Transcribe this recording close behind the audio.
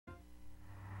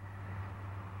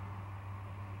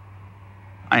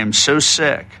I am so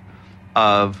sick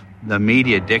of the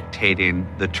media dictating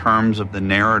the terms of the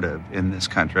narrative in this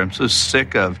country. I'm so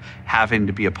sick of having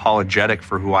to be apologetic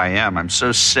for who I am. I'm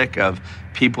so sick of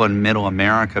people in middle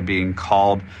America being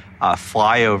called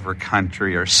flyover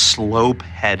country or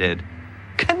slope-headed.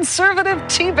 Conservative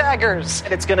teabaggers.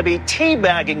 And it's going to be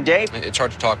teabagging day. It's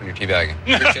hard to talk when you're teabagging.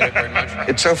 Appreciate it very much.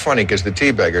 It's so funny because the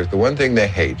teabaggers, the one thing they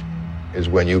hate is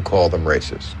when you call them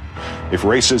racist. If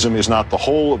racism is not the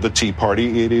whole of the Tea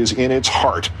Party, it is in its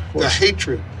heart. The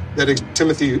hatred that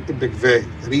Timothy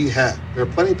McVeigh, that he had. There are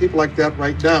plenty of people like that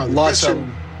right now. Lots of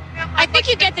them. I think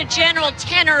you get the general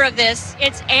tenor of this.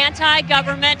 It's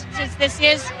anti-government, since this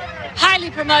is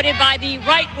highly promoted by the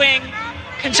right-wing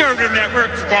conservative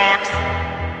networks. Fox.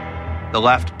 The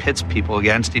left pits people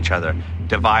against each other.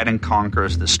 Divide and conquer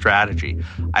is the strategy.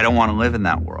 I don't want to live in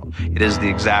that world. It is the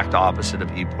exact opposite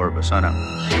of e pluribus unum.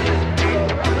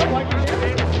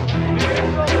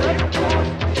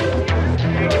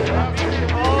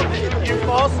 You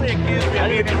falsely accused me of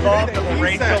being involved in a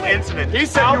racial incident. He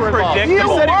said you were involved. You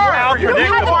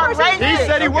are racist. He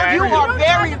said he worked You are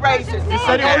very racist. He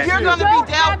said he works you're for going to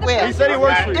be dealt with. He said he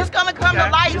works for you. It's going to come to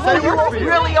light He said who he works you for you.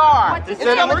 really are. He It's said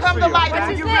he going to works come for to you. light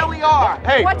who you really are.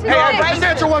 Hey, just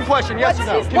answer one question, yes or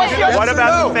no. What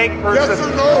about the fake person? Yes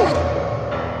or no?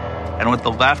 And what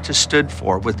the left has stood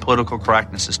for with political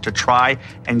correctness is to try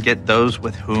and get those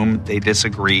with whom they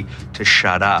disagree to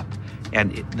shut up.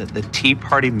 And the Tea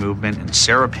Party movement and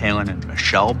Sarah Palin and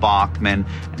Michelle Bachmann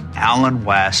and Alan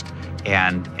West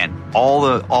and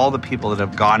all the people that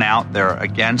have gone out there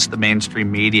against the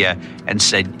mainstream media and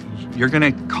said, you're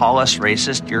going to call us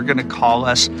racist? You're going to call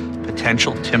us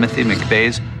potential Timothy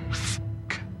McVeighs? F***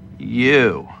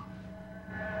 you.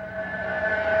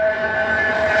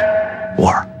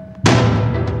 War.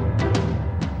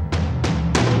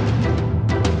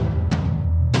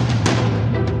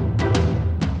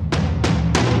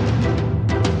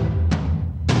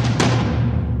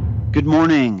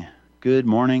 Good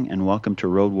morning, and welcome to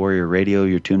Road Warrior Radio.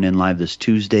 You're tuned in live this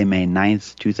Tuesday, May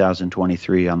 9th,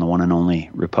 2023 on the one and only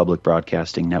Republic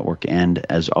Broadcasting Network. And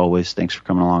as always, thanks for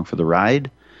coming along for the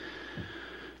ride.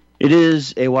 It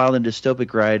is a wild and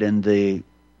dystopic ride, and the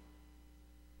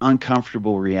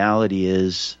uncomfortable reality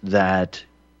is that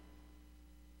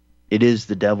it is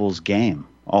the devil's game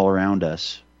all around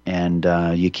us, and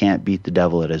you can't beat the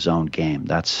devil at his own game.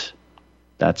 That's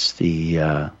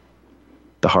the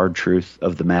hard truth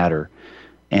of the matter.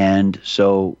 And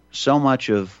so much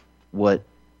of what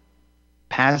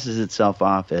passes itself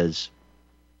off as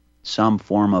some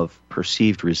form of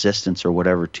perceived resistance or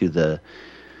whatever to the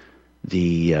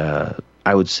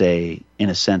I would say, in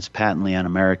a sense, patently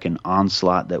un-American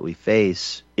onslaught that we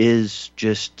face is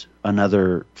just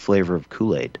another flavor of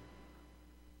Kool-Aid.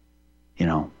 You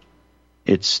know,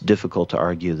 it's difficult to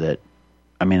argue that,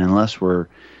 I mean, unless we're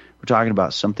talking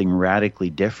about something radically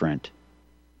different,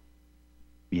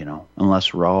 you know,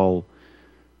 unless we're all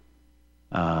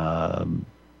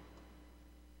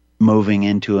moving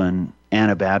into an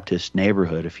Anabaptist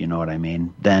neighborhood, if you know what I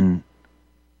mean, then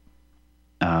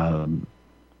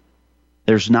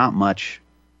there's not much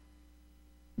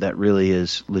that really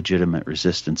is legitimate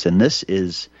resistance. And this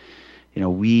is, you know,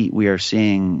 we are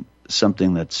seeing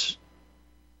something that's,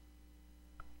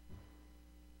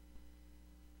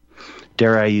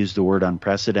 dare I use the word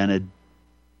unprecedented,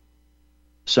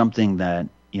 something that,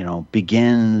 you know,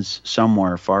 begins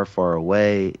somewhere far, far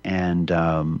away and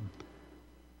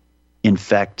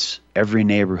infects every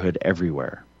neighborhood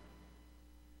everywhere.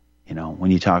 You know,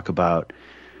 when you talk about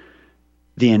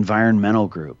the environmental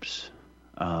groups,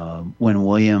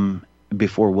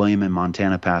 before William in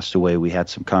Montana passed away, we had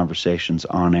some conversations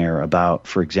on air about,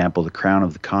 for example, the Crown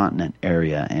of the Continent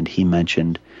area, and he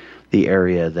mentioned the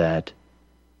area that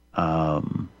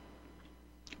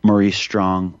Maurice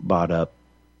Strong brought up.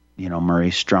 You know,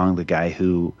 Maurice Strong, the guy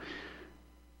who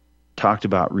talked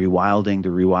about rewilding, the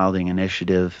Rewilding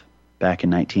Initiative back in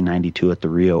 1992 at the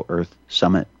Rio Earth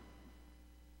Summit.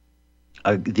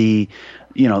 The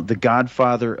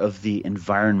godfather of the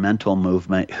environmental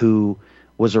movement, who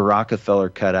was a Rockefeller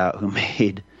cutout,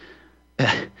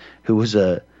 who was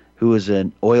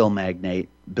an oil magnate,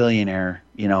 billionaire,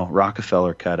 you know,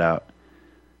 Rockefeller cutout,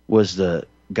 was the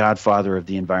godfather of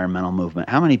the environmental movement.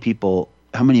 How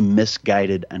many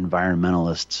misguided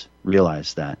environmentalists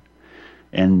realize that?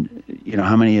 And, you know,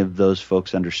 how many of those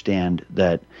folks understand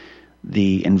that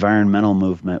the environmental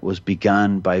movement was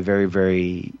begun by very,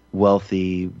 very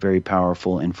wealthy, very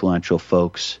powerful, influential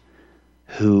folks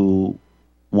who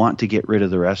want to get rid of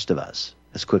the rest of us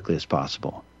as quickly as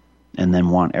possible, and then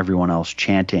want everyone else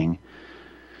chanting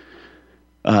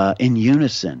in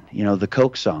unison, you know, the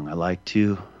Coke song, I like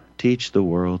to Teach the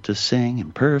world to sing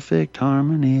in perfect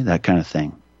harmony, that kind of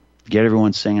thing. Get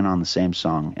everyone singing on the same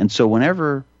song. And so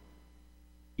whenever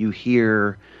you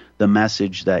hear the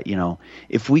message that,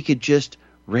 if we could just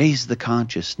raise the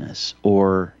consciousness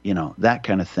or, that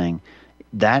kind of thing,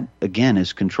 that, again,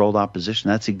 is controlled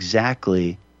opposition. That's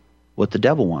exactly what the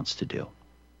devil wants to do,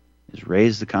 is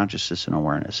raise the consciousness and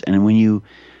awareness. And when you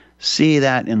see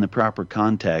that in the proper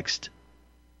context,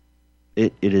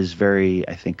 it is very,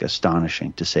 I think,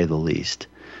 astonishing, to say the least,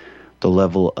 the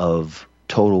level of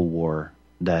total war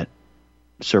that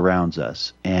surrounds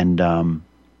us. And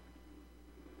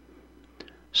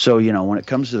so, when it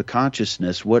comes to the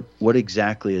consciousness, what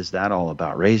exactly is that all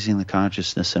about? Raising the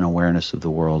consciousness and awareness of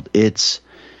the world. It's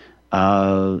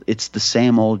the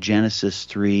same old Genesis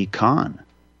 3 con.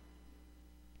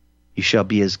 You shall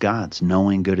be as gods,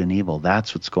 knowing good and evil.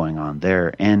 That's what's going on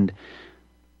there. And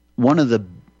one of the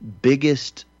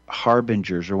biggest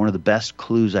harbingers, or one of the best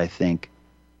clues, I think,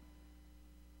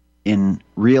 in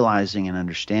realizing and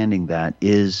understanding that,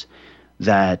 is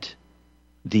that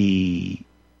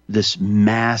this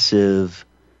massive,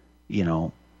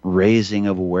 raising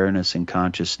of awareness and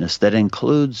consciousness that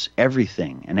includes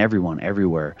everything and everyone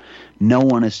everywhere. No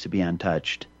one is to be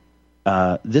untouched.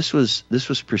 This was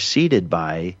preceded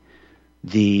by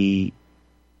the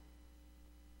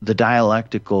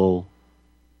dialectical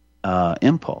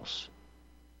impulse.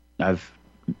 I've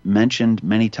mentioned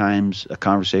many times a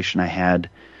conversation I had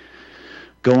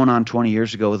going on 20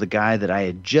 years ago with a guy that I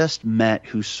had just met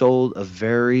who sold a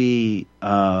very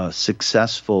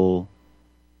successful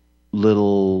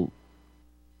little,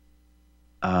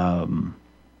 it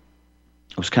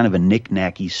was kind of a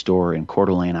knick-knacky store in Coeur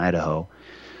d'Alene, Idaho.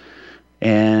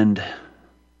 And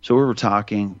so we were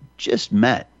talking, just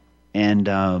met,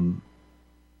 and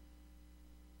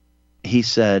he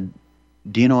said,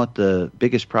 do you know what the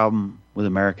biggest problem with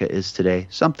America is today?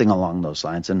 Something along those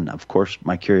lines. And of course,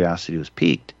 my curiosity was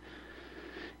piqued.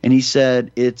 And he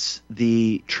said it's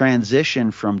the transition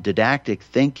from didactic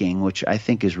thinking, which I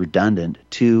think is redundant,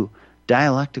 to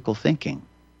dialectical thinking.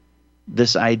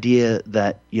 This idea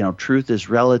that, truth is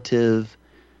relative,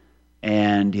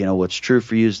 and, what's true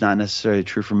for you is not necessarily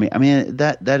true for me. I mean,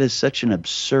 that is such an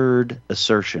absurd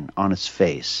assertion on its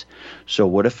face. So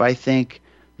what if I think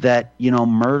that,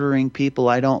 murdering people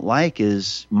I don't like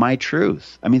is my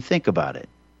truth? I mean, think about it.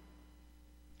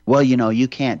 Well, you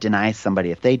can't deny somebody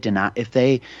if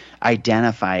they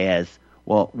identify as,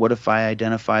 well, what if I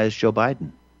identify as Joe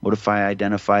Biden? What if I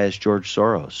identify as George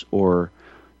Soros or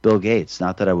Bill Gates?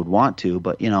 Not that I would want to,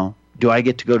 but, do I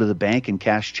get to go to the bank and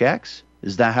cash checks?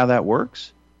 Is that how that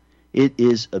works? It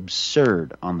is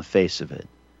absurd on the face of it.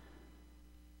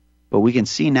 But we can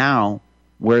see now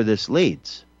where this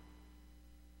leads.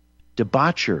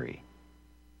 Debauchery.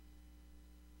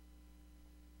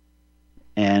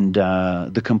 And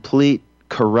the complete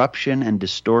corruption and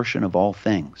distortion of all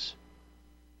things.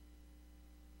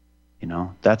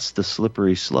 That's the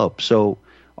slippery slope. So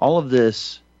all of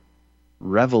this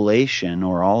revelation,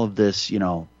 or all of this,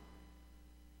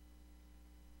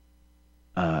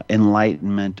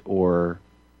 enlightenment or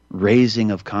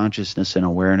raising of consciousness and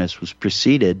awareness, was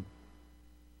preceded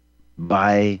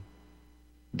by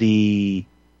the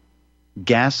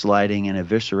gaslighting and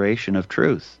evisceration of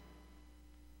truth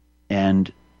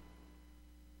and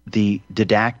the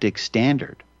didactic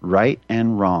standard, right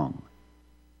and wrong,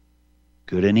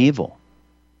 good and evil.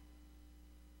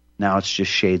 Now it's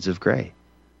just shades of gray.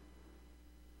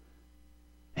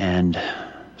 And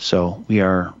so we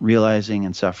are realizing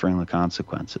and suffering the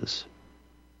consequences.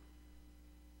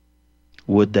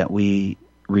 Would that we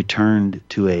returned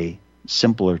to a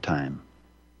simpler time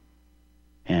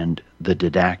and the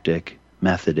didactic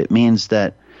method. It means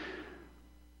that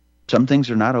some things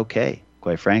are not okay,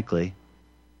 quite frankly.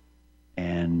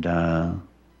 And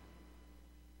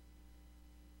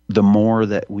the more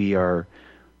that we are,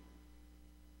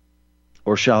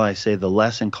 or shall I say, the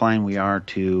less inclined we are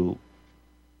to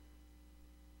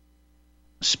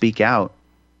speak out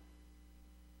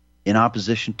in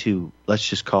opposition to, let's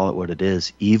just call it what it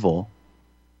is, evil,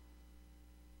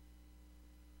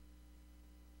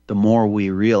 the more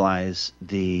we realize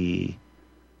the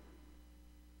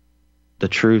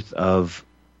truth of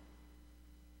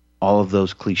all of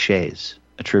those cliches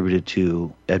attributed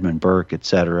to Edmund Burke,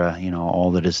 etc.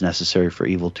 All that is necessary for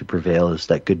evil to prevail is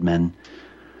that good men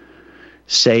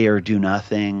say or do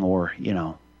nothing, or,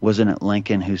 wasn't it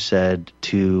Lincoln who said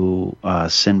to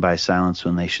sin by silence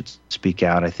when they should speak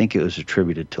out? I think it was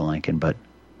attributed to Lincoln, but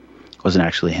it wasn't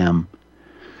actually him.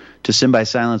 To sin by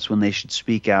silence when they should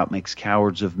speak out makes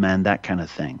cowards of men, that kind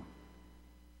of thing.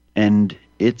 And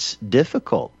it's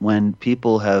difficult when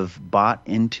people have bought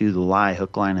into the lie,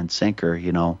 hook, line, and sinker.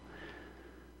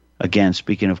 Again,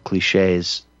 speaking of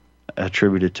cliches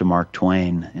attributed to Mark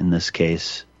Twain in this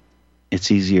case,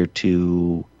 it's easier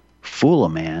to fool a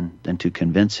man than to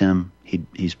convince him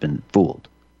he's been fooled.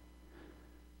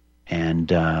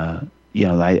 And,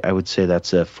 I would say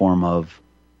that's a form of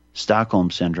Stockholm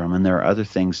Syndrome, and there are other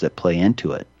things that play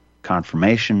into it.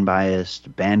 Confirmation bias,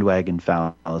 bandwagon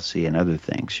fallacy, and other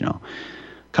things,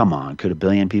 Come on, could a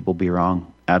billion people be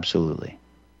wrong? Absolutely.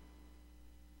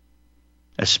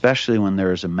 Especially when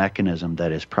there is a mechanism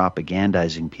that is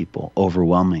propagandizing people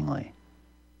overwhelmingly.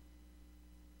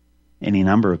 Any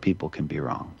number of people can be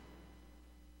wrong.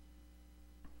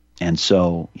 And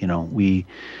so,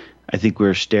 I think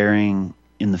we're staring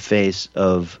in the face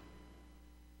of,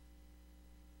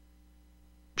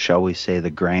 shall we say, the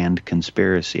grand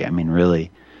conspiracy. I mean, really,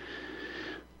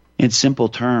 in simple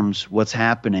terms, what's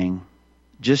happening,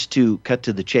 just to cut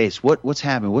to the chase, what's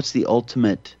happening? What's the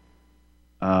ultimate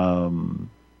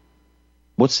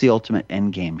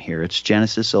end game here? It's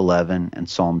Genesis 11 and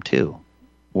Psalm 2,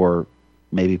 or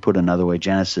maybe put another way,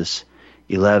 Genesis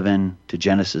 11 to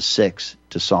Genesis 6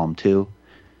 to Psalm 2.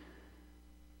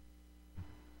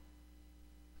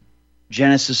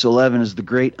 Genesis 11 is the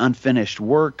great unfinished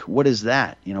work. What is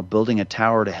that? Building a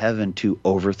tower to heaven to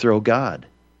overthrow God.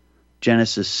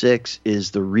 Genesis 6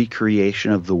 is the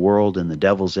recreation of the world in the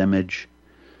devil's image.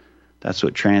 That's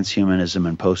what transhumanism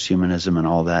and posthumanism and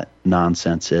all that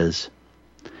nonsense is.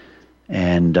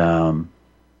 And,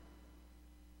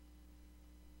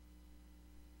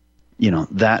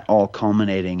 that all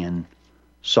culminating in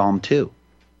Psalm 2.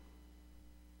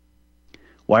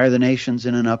 Why are the nations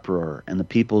in an uproar, and the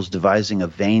peoples devising a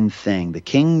vain thing? The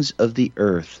kings of the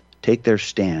earth take their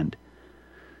stand,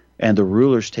 and the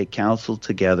rulers take counsel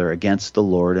together against the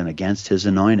Lord and against his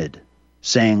anointed,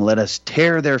 saying, let us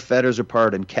tear their fetters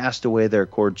apart and cast away their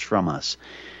cords from us.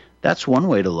 That's one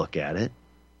way to look at it.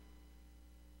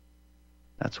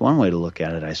 That's one way to look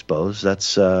at it, I suppose.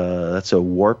 That's a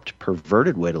warped,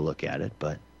 perverted way to look at it,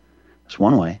 but it's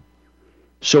one way.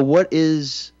 So what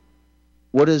is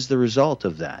the result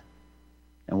of that?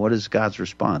 And what is God's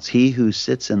response? He who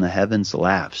sits in the heavens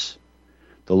laughs.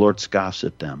 The Lord scoffs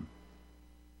at them.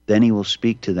 Then he will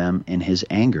speak to them in his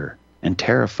anger and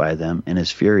terrify them in his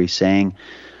fury, saying,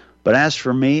 but as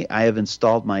for me, I have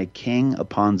installed my king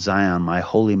upon Zion, my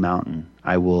holy mountain.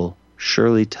 I will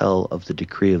surely tell of the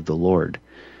decree of the Lord.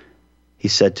 He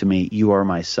said to me, you are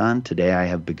my son. Today I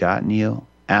have begotten you.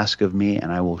 Ask of me,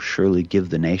 and I will surely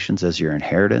give the nations as your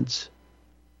inheritance,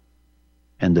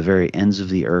 and the very ends of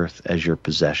the earth as your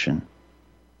possession.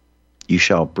 You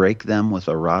shall break them with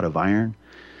a rod of iron.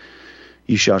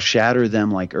 You shall shatter them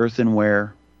like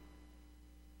earthenware.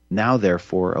 Now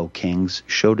therefore, O kings,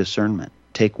 show discernment.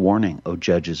 Take warning, O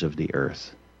judges of the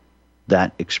earth.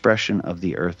 That expression of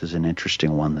the earth is an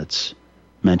interesting one that's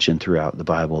mentioned throughout the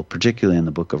Bible, particularly in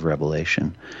the book of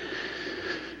Revelation.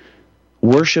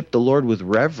 Worship the Lord with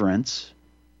reverence.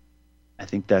 I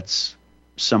think that's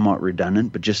somewhat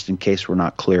redundant, but just in case we're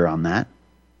not clear on that.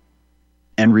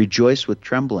 And rejoice with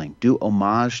trembling. Do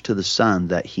homage to the Son,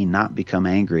 that he not become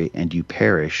angry and you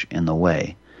perish in the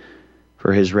way,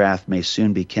 for his wrath may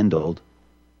soon be kindled.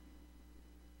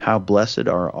 How blessed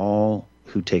are all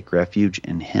who take refuge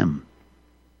in him.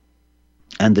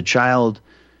 And the child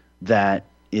that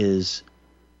is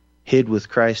hid with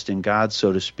Christ in God,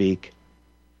 so to speak,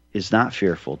 is not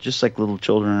fearful, just like little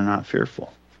children are not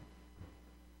fearful.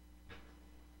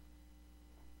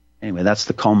 Anyway, that's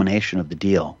the culmination of the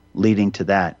deal, leading to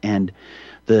that. And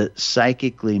the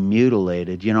psychically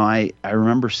mutilated, I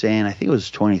remember saying, I think it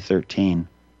was 2013,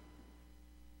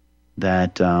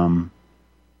 that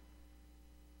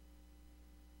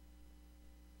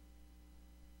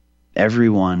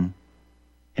everyone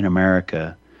in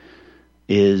America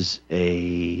is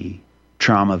a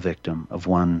trauma victim of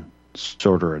one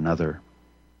sort or another.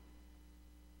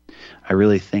 I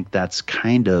really think that's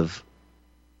kind of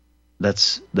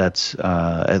that's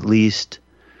at least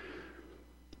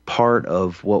part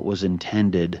of what was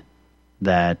intended,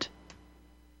 that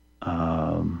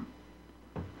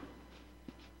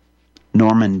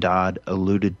Norman Dodd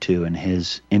alluded to in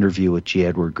his interview with G.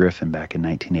 Edward Griffin back in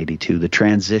 1982, the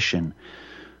transition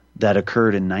that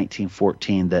occurred in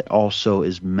 1914 that also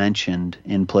is mentioned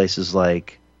in places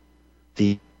like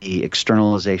the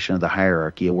externalization of the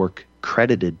hierarchy, a work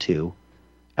credited to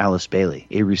Alice Bailey,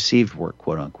 a received work,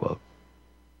 quote unquote.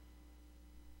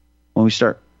 When we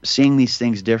start seeing these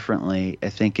things differently, I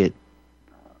think it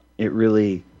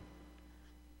really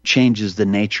changes the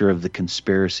nature of the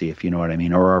conspiracy, if you know what I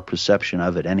mean, or our perception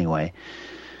of it anyway.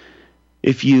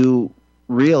 If you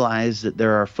realize that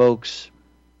there are folks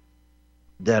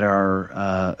that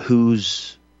are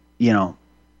whose,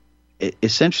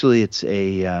 essentially it's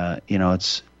a,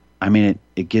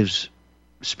 it gives,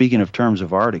 speaking of terms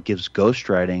of art, it gives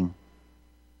ghostwriting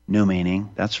new meaning,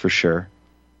 that's for sure.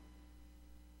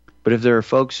 But if there are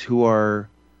folks who are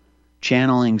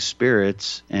channeling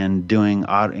spirits and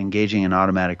engaging in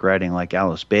automatic writing like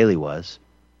Alice Bailey was,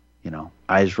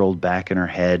 eyes rolled back in her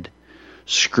head,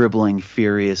 scribbling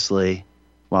furiously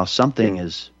while something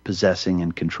is possessing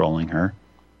and controlling her,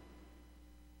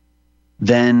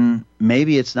 then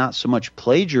maybe it's not so much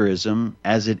plagiarism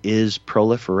as it is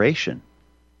proliferation.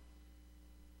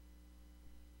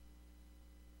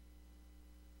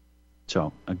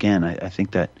 So again, I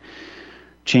think that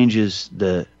changes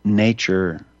the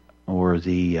nature or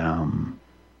the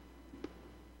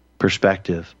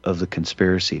perspective of the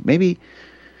conspiracy. Maybe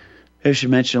I should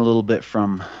mention a little bit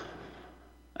from,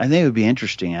 I think it would be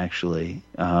interesting, actually,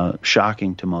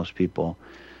 shocking to most people,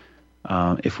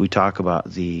 if we talk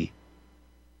about the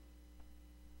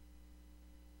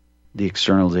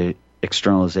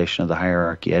externalization of the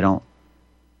hierarchy. I don't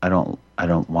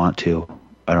want to.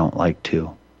 I don't like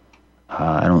to.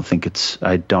 I don't think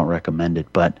I don't recommend it,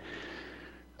 but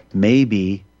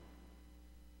maybe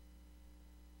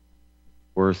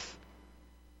worth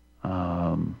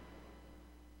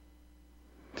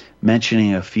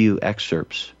mentioning a few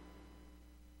excerpts.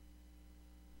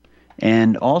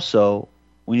 And also,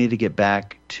 we need to get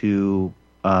back to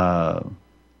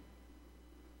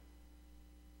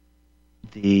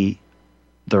the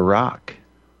rock.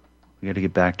 We got to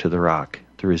get back to the rock,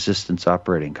 the resistance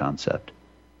operating concept.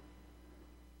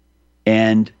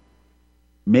 And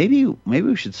maybe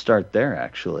we should start there,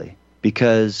 actually,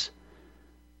 because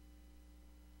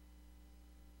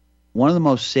one of the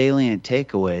most salient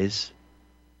takeaways,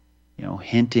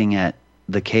 hinting at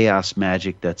the chaos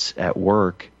magic that's at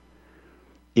work,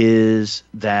 is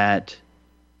that,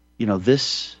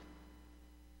 this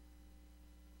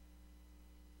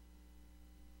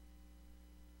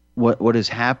what is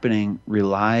happening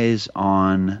relies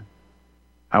on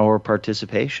our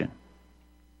participation.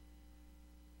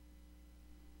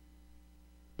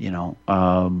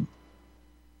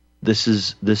 This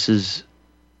is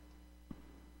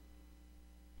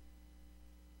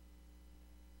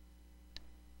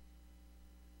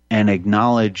an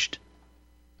acknowledged,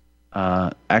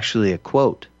 actually a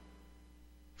quote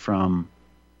from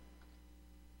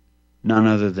none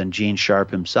other than Gene Sharp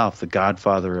himself, the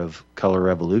godfather of color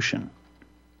revolution.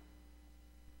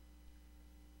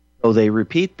 So they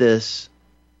repeat this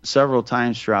several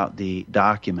times throughout the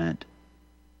document.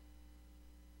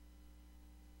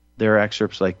 There are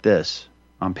excerpts like this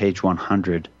on page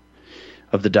 100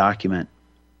 of the document.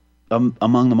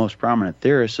 Among the most prominent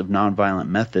theorists of nonviolent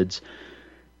methods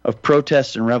of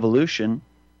protest and revolution,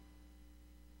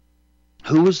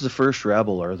 who was the first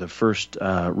rebel or the first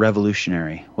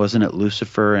revolutionary? Wasn't it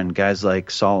Lucifer? And guys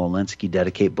like Saul Alinsky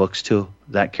dedicate books to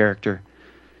that character.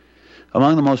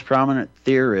 Among the most prominent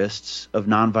theorists of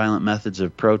nonviolent methods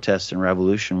of protest and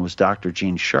revolution was Dr.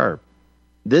 Gene Sharp.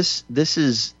 This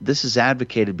is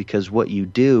advocated because what you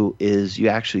do is you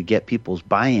actually get people's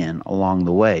buy-in along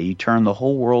the way. You turn the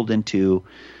whole world into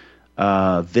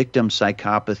victim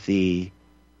psychopathy,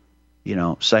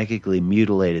 psychically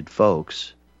mutilated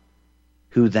folks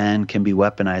who then can be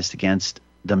weaponized against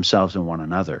themselves and one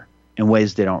another in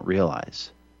ways they don't realize.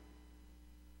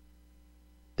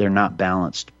 They're not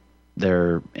balanced.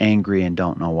 They're angry and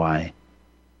don't know why.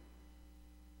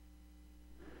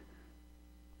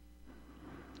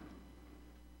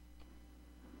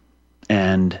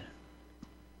 And,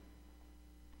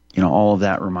 all of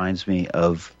that reminds me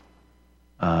of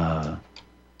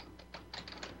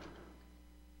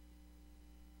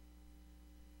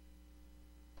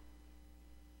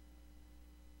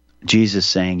Jesus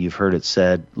saying, you've heard it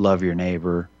said, love your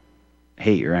neighbor,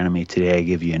 hate your enemy. Today I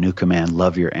give you a new command,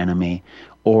 love your enemy.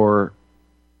 Or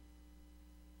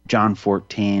John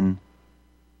 14,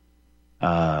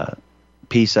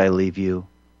 peace I leave you,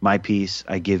 my peace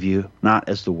I give you, not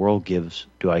as the world gives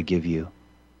do I give you.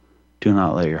 Do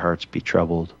not let your hearts be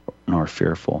troubled nor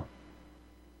fearful.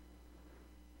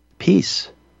 Peace.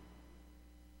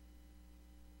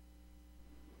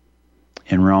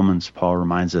 In Romans, Paul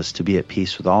reminds us to be at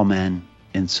peace with all men,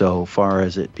 insofar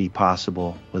as it be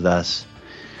possible with us.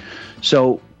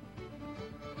 So,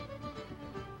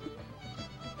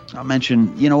 I'll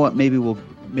mention, maybe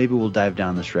we'll dive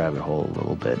down this rabbit hole a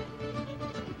little bit.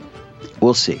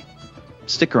 We'll see.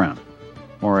 Stick around.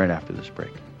 More right after this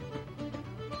break.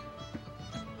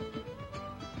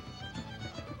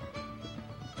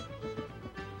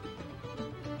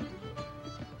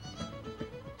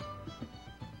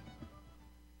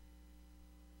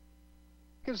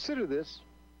 consider this.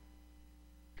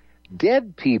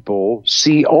 Dead people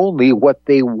see only what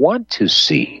they want to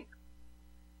see.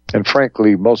 And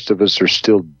frankly, most of us are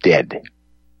still dead.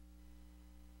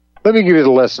 Let me give you the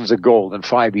lessons of gold in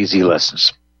 5 easy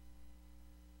lessons.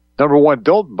 Number 1,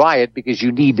 don't buy it because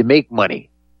you need to make money.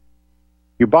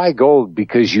 You buy gold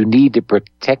because you need to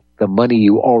protect the money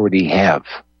you already have.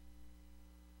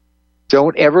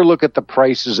 Don't ever look at the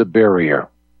price as a barrier.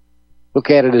 Look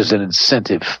at it as an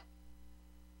incentive.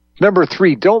 Number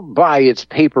 3, don't buy its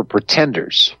paper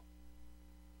pretenders.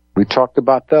 We talked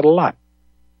about that a lot.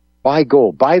 Buy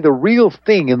gold. Buy the real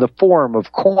thing in the form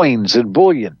of coins and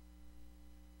bullion.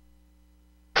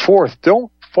 4th,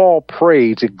 don't fall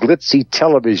prey to glitzy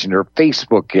television or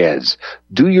Facebook ads.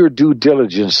 Do your due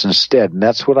diligence instead, and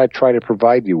that's what I try to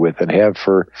provide you with and have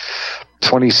for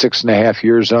 26 and a half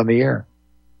years on the air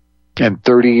and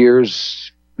 30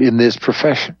 years in this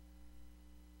profession.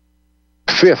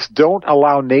 5th, don't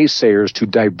allow naysayers to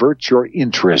divert your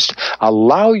interest.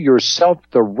 Allow yourself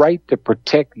the right to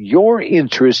protect your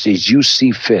interests as you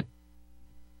see fit.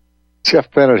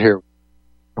 Jeff Bennett here.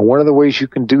 And one of the ways you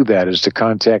can do that is to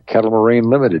contact Kettle Moraine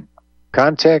Limited.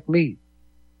 Contact me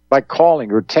by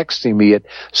calling or texting me at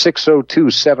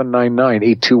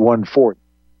 602-799-8214.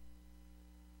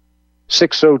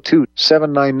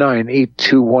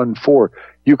 602-799-8214.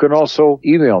 You can also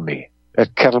email me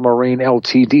at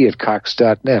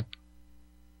kettlemoraineLTD@cox.net.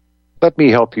 Let me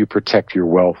help you protect your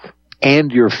wealth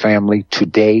and your family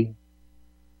today.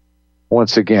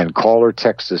 Once again, call or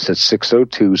text us at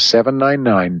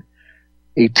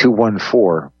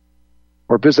 602-799-8214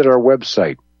 or visit our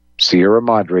website,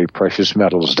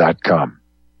 SierraMadrePreciousMetals.com.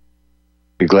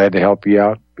 Be glad to help you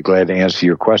out. Be glad to answer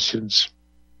your questions.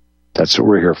 That's what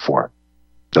we're here for.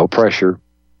 No pressure,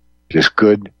 just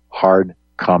good, hard,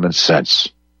 common sense.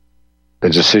 The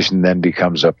decision then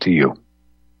becomes up to you.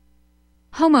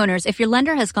 Homeowners, if your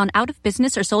lender has gone out of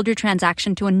business or sold your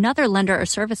transaction to another lender or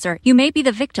servicer, you may be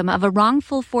the victim of a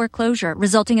wrongful foreclosure,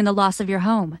 resulting in the loss of your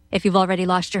home. If you've already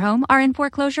lost your home, are in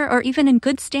foreclosure, or even in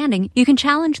good standing, you can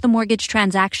challenge the mortgage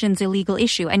transaction's illegal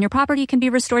issue, and your property can be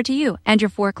restored to you, and your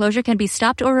foreclosure can be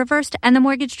stopped or reversed, and the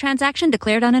mortgage transaction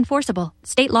declared unenforceable.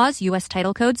 State laws, U.S.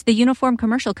 title codes, the Uniform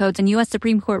Commercial Codes, and U.S.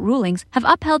 Supreme Court rulings have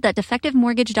upheld that defective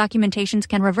mortgage documentations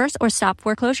can reverse or stop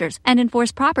foreclosures and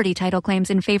enforce property title claims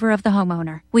in favor of the homeowner.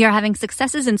 We are having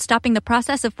successes in stopping the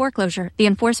process of foreclosure, the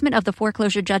enforcement of the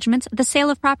foreclosure judgments, the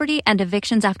sale of property, and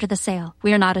evictions after the sale.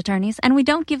 We are not attorneys, and we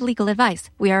don't give legal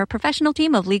advice. We are a professional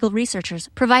team of legal researchers,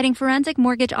 providing forensic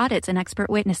mortgage audits and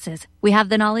expert witnesses. We have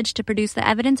the knowledge to produce the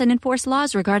evidence and enforce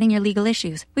laws regarding your legal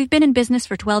issues. We've been in business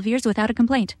for 12 years without a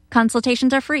complaint.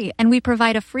 Consultations are free, and we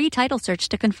provide a free title search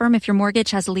to confirm if your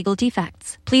mortgage has legal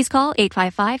defects. Please call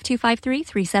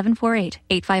 855-253-3748.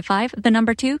 855, the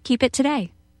number 2, keep it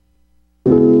today.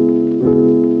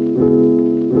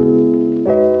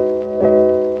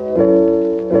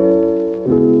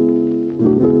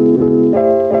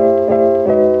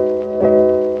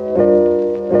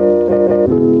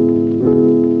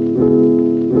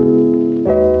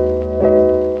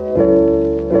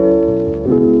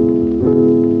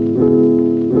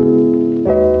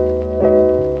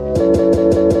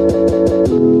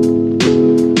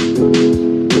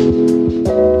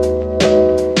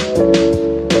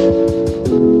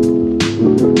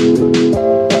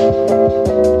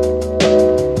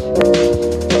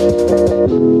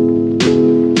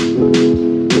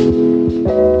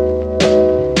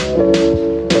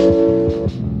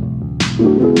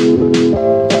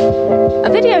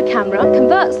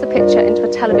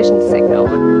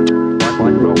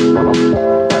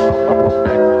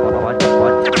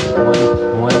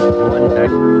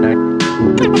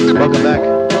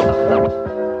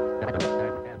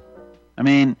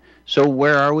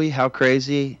 How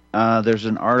crazy. There's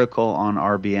an article on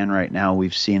RBN right now.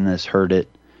 We've seen this, heard it.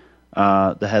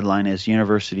 The headline is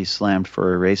University Slammed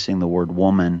for Erasing the Word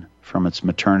Woman from its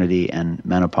Maternity and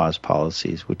Menopause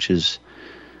Policies, which is,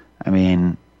 I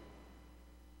mean,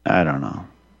 I don't know.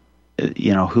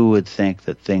 You know, who would think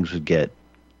that things would get,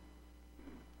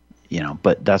 you know,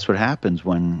 but that's what happens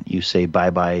when you say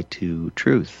bye-bye to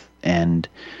truth and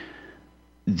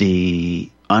the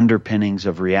underpinnings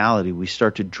of reality. We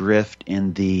start to drift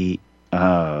in the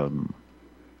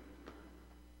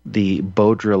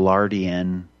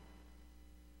Baudrillardian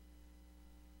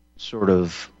sort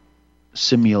of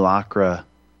simulacra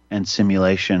and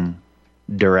simulation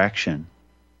direction.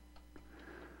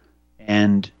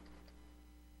 And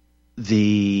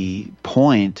the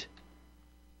point,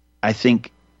 I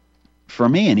think, for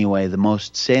me anyway, the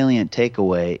most salient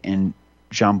takeaway in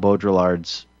Jean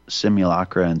Baudrillard's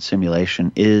simulacra and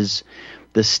simulation is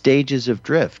the stages of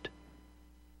drift.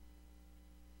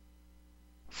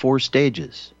 4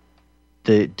 stages.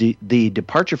 The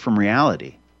departure from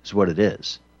reality is what it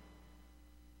is.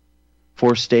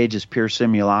 4th stage is pure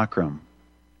simulacrum,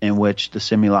 in which the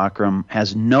simulacrum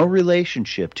has no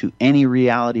relationship to any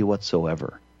reality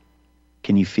whatsoever.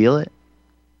 Can you feel it?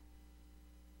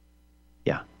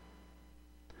 Yeah.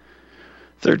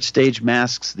 3rd stage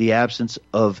masks the absence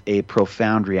of a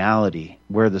profound reality,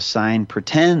 where the sign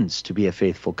pretends to be a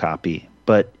faithful copy,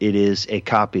 but it is a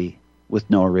copy with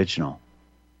no original.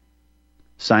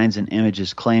 Signs and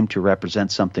images claim to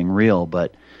represent something real,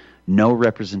 but no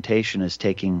representation is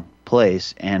taking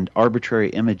place, and arbitrary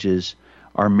images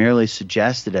are merely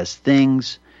suggested as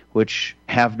things which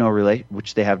they have no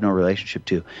relationship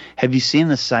to. Have you seen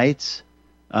the sites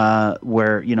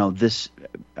where, this,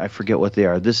 I forget what they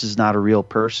are. This is not a real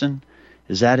person.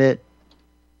 Is that it?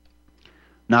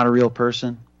 Not a real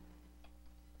person?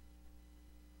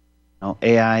 No,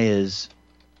 AI is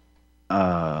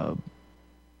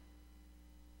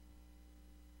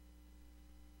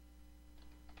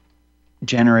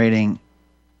generating,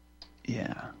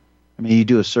 you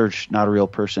do a search, not a real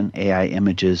person, AI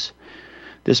images.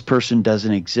 This person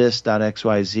doesn't exist,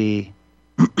 .xyz,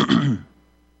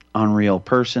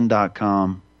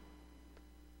 unrealperson.com.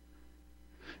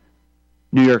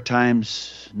 New York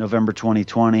Times, November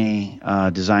 2020,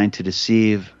 designed to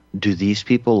deceive. Do these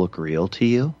people look real to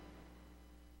you?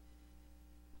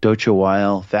 Deutsche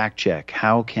Welle, fact check.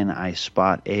 How can I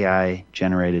spot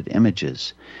AI-generated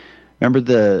images?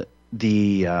 Remember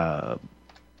the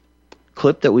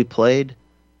clip that we played?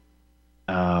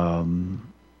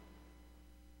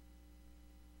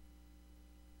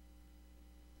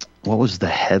 What was the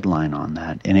headline on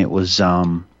that? And it was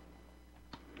CNBC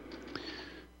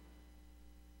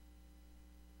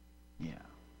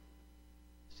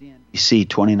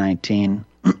 2019.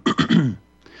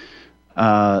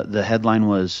 The headline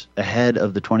was, ahead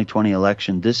of the 2020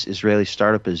 election, this Israeli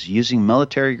startup is using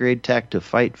military-grade tech to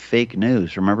fight fake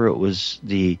news. Remember, it was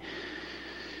the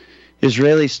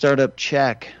Israeli startup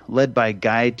Czech, led by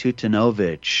Guy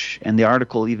Tutanovich, and the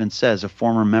article even says a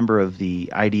former member of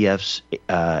the IDF's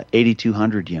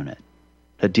 8200 unit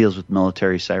that deals with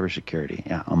military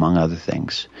cybersecurity, among other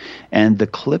things. And the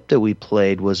clip that we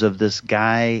played was of this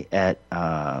guy at,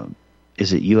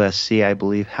 is it USC, I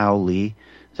believe, Hao Lee?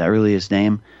 Is that really his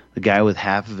name? The guy with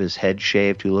half of his head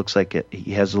shaved, who looks like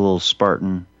he has a little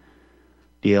Spartan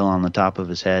deal on the top of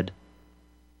his head.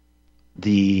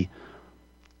 The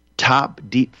top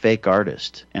deep fake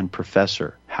artist and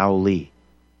professor, Hao Lee.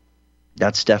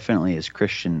 That's definitely his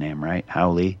Christian name, right?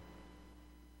 Hao Lee.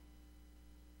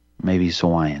 Maybe he's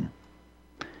Hawaiian.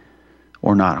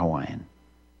 Or not Hawaiian,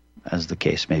 as the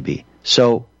case may be.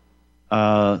 So,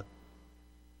 why?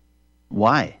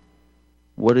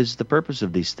 What is the purpose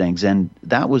of these things? And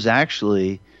that was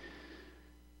actually,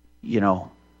 you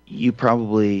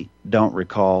probably don't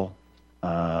recall,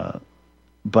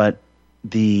 but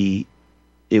it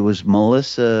was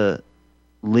Melissa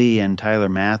Lee and Tyler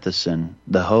Matheson,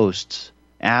 the hosts,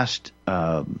 asked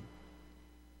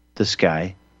this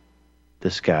guy,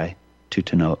 not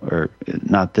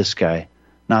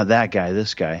that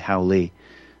guy, Hao Lee,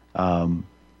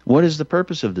 what is the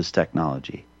purpose of this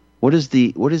technology? What is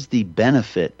the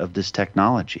benefit of this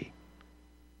technology?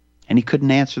 And he couldn't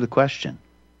answer the question.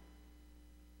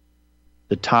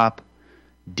 The top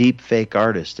deep fake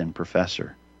artist and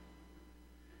professor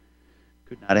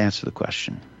could not answer the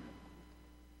question.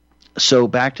 So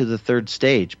back to the 3rd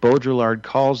stage. Baudrillard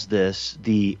calls this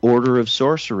the order of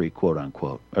sorcery, quote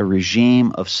unquote, a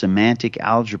regime of semantic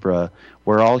algebra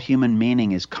where all human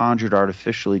meaning is conjured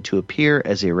artificially to appear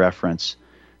as a reference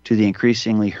to the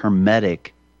increasingly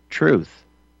hermetic truth.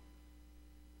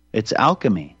 It's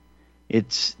alchemy.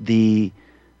 It's the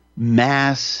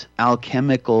mass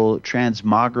alchemical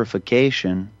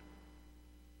transmogrification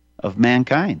of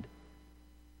mankind.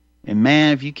 And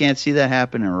man, if you can't see that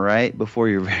happening right before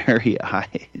your very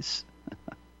eyes,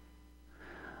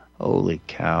 holy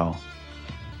cow.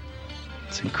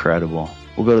 It's incredible.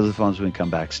 We'll go to the phones when we come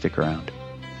back. Stick around.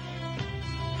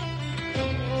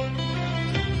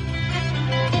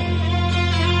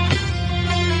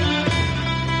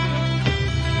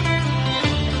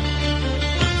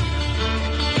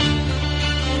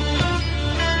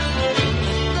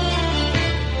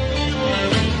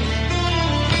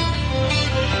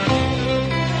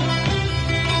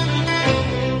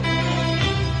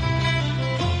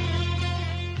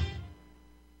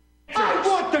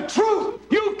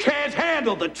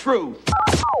 The truth.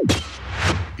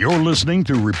 You're listening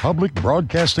to Republic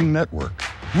Broadcasting Network.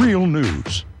 Real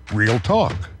news, real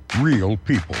talk, real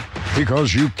people.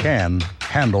 Because you can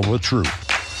handle the truth.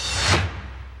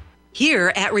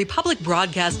 Here at Republic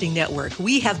Broadcasting Network,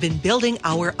 we have been building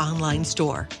our online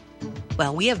store.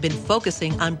 Well, we have been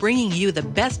focusing on bringing you the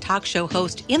best talk show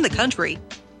host in the country.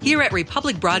 Here at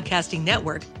Republic Broadcasting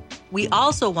Network, we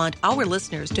also want our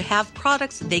listeners to have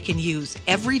products they can use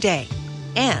every day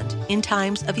and in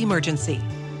times of emergency.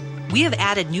 We have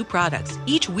added new products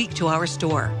each week to our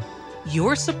store.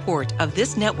 Your support of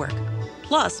this network,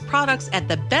 plus products at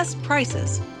the best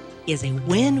prices, is a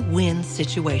win-win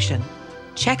situation.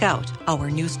 Check out our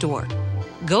new store.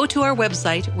 Go to our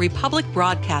website,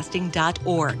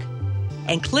 republicbroadcasting.org,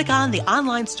 and click on the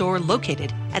online store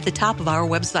located at the top of our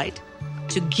website.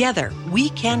 Together,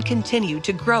 we can continue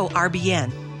to grow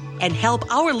RBN and help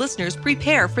our listeners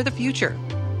prepare for the future.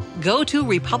 Go to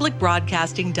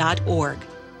republicbroadcasting.org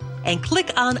and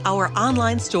click on our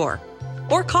online store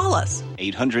or call us.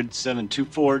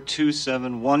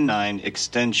 800-724-2719,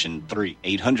 extension 3.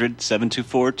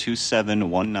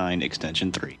 800-724-2719,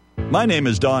 extension 3. My name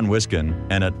is Don Wiskin,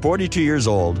 and at 42 years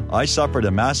old, I suffered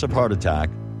a massive heart attack,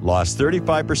 lost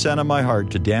 35% of my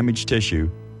heart to damaged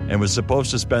tissue, and was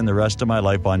supposed to spend the rest of my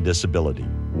life on disability.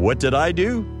 What did I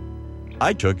do?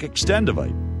 I took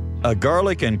Extendivite, a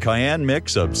garlic and cayenne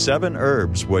mix of 7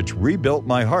 herbs which rebuilt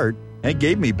my heart and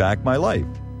gave me back my life.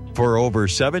 For over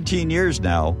 17 years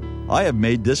now, I have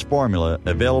made this formula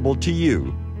available to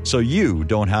you so you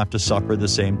don't have to suffer the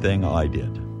same thing I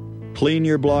did. Clean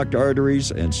your blocked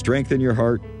arteries and strengthen your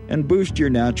heart and boost your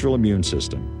natural immune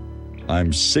system.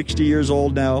 I'm 60 years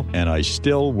old now, and I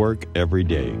still work every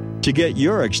day. To get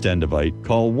your Extendivite,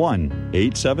 call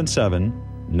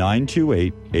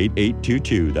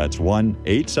 1-877-928-8822. That's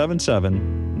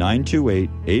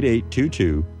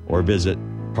 1-877-928-8822, or visit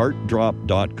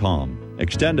heartdrop.com.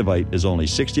 Extendivite is only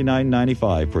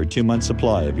 $69.95 for a 2-month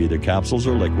supply of either capsules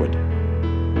or liquid.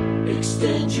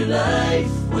 Extend your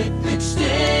life with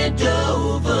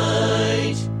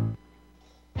Extendovite.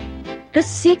 The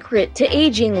secret to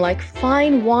aging like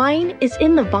fine wine is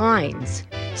in the vines.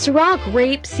 Syrah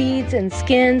grape seeds and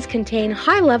skins contain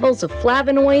high levels of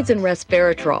flavonoids and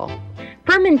resveratrol.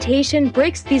 Fermentation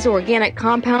breaks these organic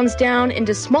compounds down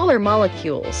into smaller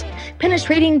molecules,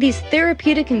 penetrating these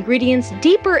therapeutic ingredients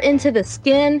deeper into the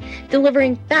skin,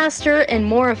 delivering faster and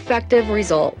more effective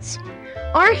results.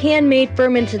 Our handmade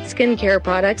fermented skincare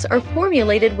products are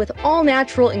formulated with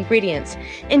all-natural ingredients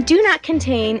and do not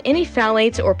contain any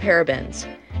phthalates or parabens.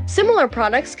 Similar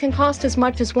products can cost as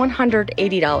much as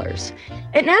 $180.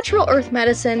 At Natural Earth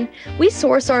Medicine, we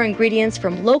source our ingredients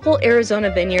from local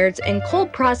Arizona vineyards and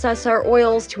cold process our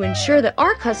oils to ensure that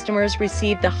our customers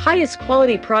receive the highest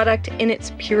quality product in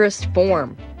its purest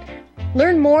form.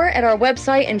 Learn more at our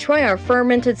website and try our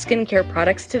fermented skincare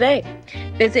products today.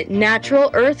 Visit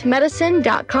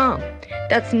naturalearthmedicine.com.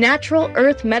 That's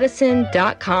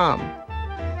naturalearthmedicine.com.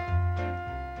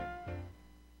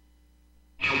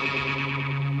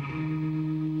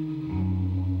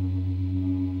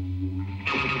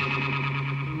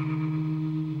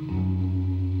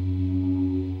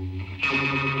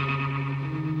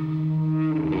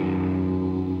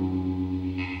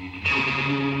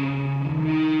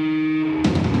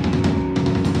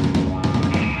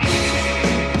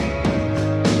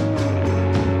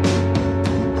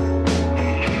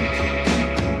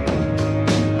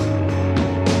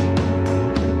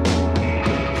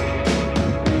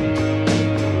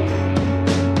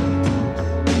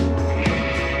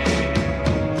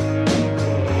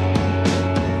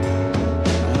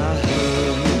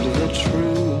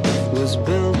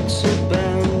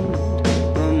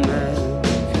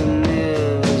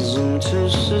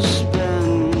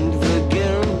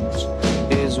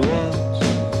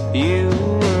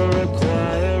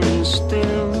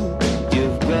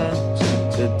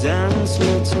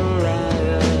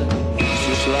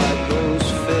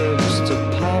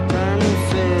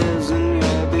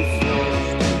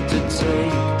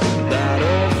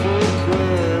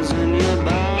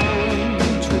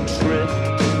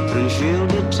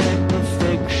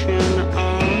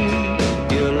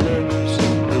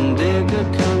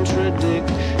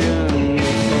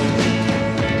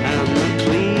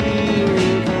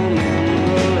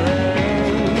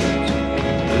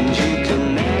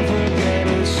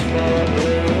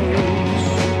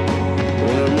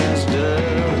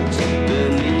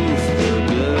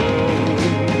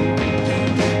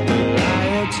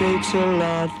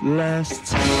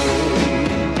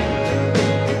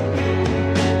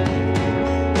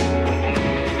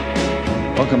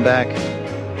 Welcome back.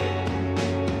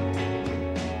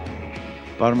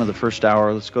 Bottom of the first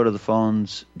hour. Let's go to the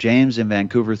phones. James in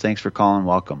Vancouver, thanks for calling.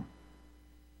 Welcome.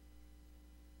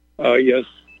 Yes.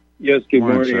 Good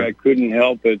morning. Sir. I couldn't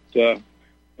help it.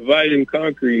 Divide and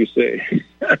conquer, you say.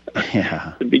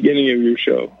 Yeah. At the beginning of your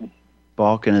show.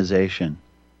 Balkanization.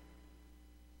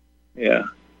 Yeah.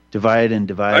 Divide and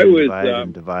divide and divide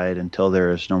and divide until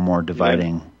there is no more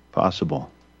dividing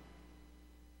possible.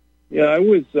 Yeah, I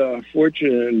was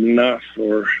fortunate enough,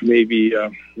 or maybe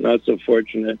not so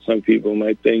fortunate, some people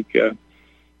might think,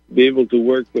 be able to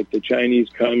work with the Chinese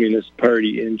Communist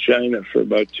Party in China for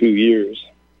about 2 years.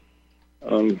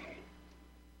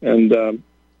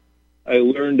 I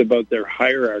learned about their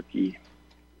hierarchy.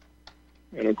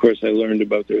 And, of course, I learned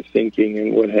about their thinking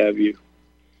and what have you.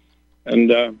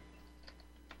 And, of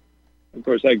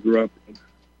course, I grew up in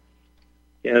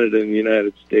Canada and the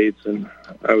United States, and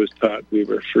I was taught we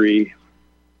were free.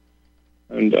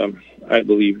 And I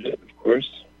believed it, of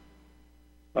course.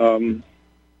 Then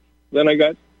I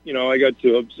got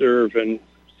to observe and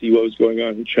see what was going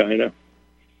on in China.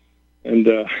 And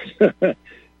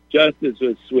justice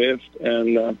was swift,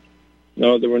 and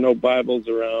no, there were no Bibles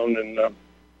around, and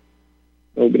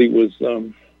nobody was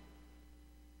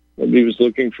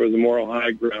looking for the moral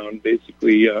high ground.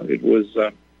 Basically, it was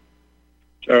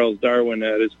Charles Darwin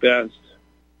at his best.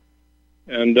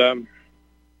 And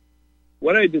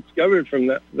what I discovered from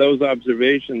those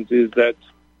observations is that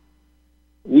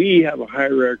we have a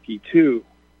hierarchy too.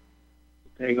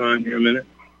 Hang on here a minute.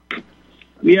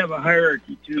 We have a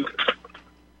hierarchy too.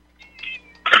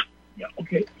 Yeah,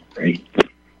 okay, great.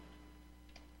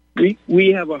 We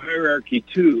have a hierarchy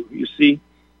too, you see.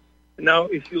 Now,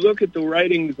 if you look at the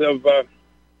writings of,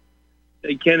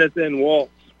 say, Kenneth N.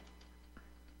 Waltz,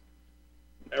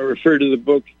 I refer to the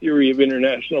book Theory of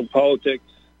International Politics.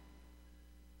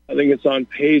 I think it's on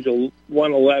page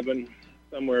 111,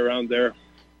 somewhere around there.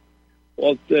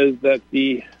 Waltz says that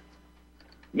the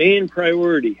main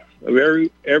priority of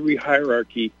every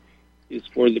hierarchy is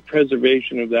for the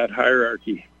preservation of that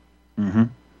hierarchy. Mm-hmm.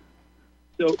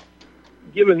 So,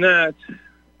 given that,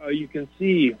 you can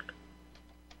see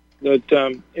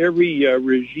that every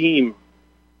regime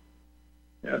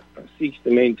seeks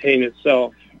to maintain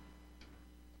itself,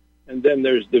 and then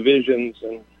there's divisions,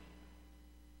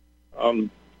 and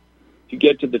to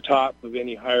get to the top of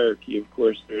any hierarchy, of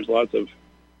course, there's lots of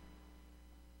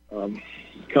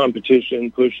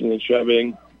competition, pushing and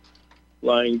shoving,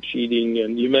 lying, cheating,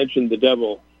 and you mentioned the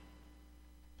devil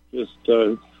just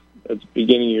at the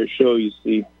beginning of your show, you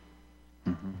see.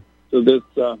 Mm-hmm. So this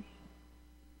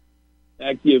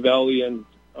Machiavellian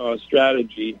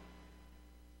strategy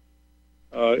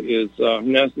is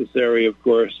necessary, of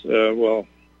course. Well,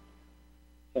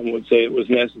 some would say it was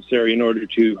necessary in order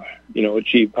to,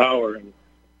 achieve power and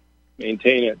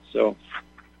maintain it. So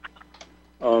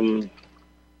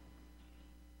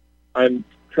I'm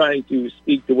trying to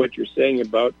speak to what you're saying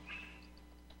about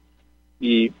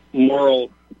the moral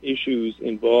issues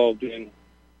involved in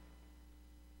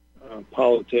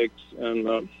politics and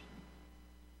the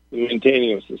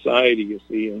maintaining of society, you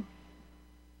see.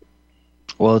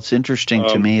 Well, it's interesting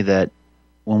to me that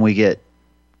when we get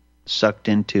sucked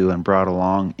into and brought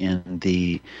along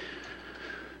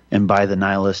by the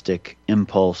nihilistic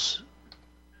impulse,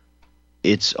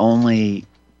 it's only,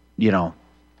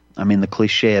 the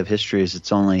cliche of history is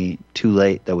it's only too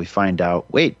late that we find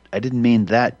out, wait, I didn't mean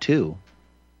that too.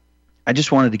 I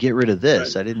just wanted to get rid of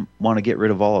this. Right. I didn't want to get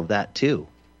rid of all of that too.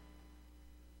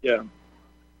 Yeah.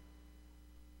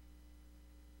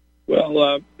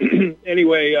 Well,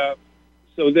 anyway,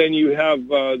 so then you have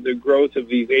the growth of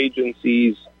these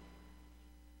agencies.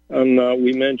 And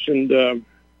we mentioned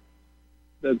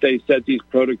that they set these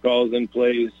protocols in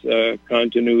place,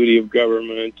 continuity of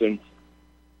government and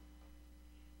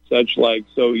such like.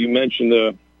 So you mentioned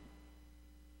a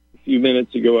few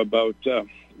minutes ago about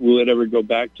will it ever go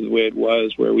back to the way it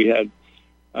was, where we had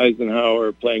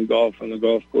Eisenhower playing golf on the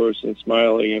golf course and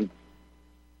smiling.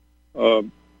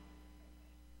 And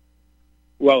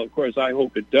well, of course, I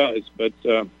hope it does, but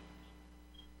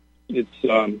it's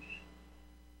a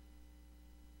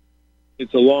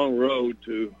long road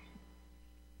to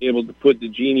be able to put the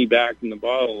genie back in the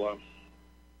bottle.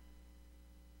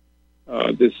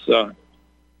 This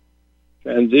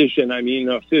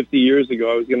transition, 50 years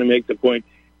ago, I was going to make the point,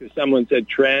 if someone said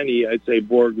tranny, I'd say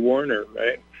Borg-Warner,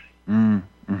 right?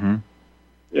 Mm-hmm.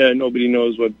 Yeah, nobody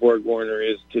knows what Borg-Warner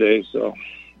is today, so...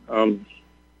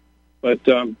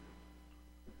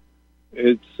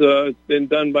 It's been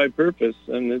done by purpose,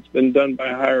 and it's been done by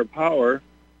higher power.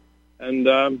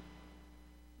 And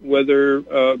whether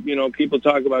people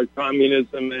talk about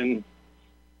communism and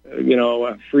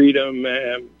freedom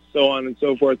and so on and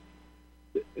so forth,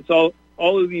 it's all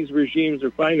of these regimes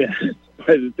are financed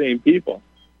by the same people.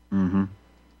 Mm-hmm.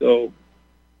 So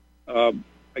I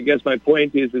guess my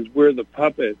point is we're the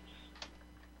puppets,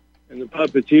 and the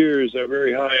puppeteers are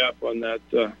very high up on that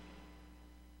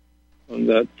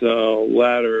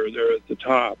ladder. They're at the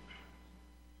top,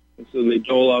 and so they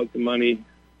dole out the money,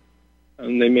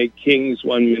 and they make kings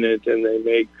one minute, and they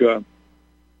make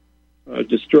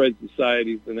destroyed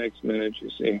societies the next minute.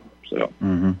 You see, so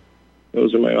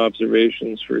those are my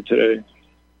observations for today.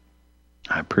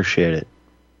 I appreciate it.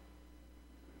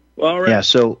 Well, all right. Yeah.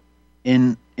 So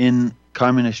in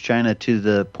communist China, to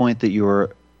the point that you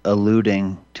were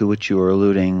alluding,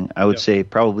 I would say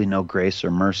probably no grace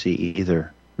or mercy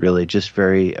either. Really, just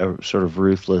very sort of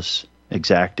ruthless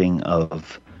exacting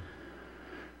of,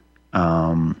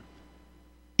 some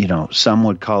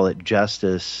would call it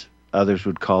justice, others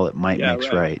would call it might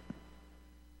makes right.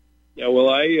 Yeah, well,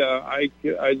 I'd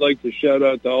like to shout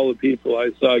out to all the people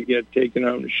I saw get taken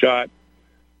out and shot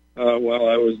while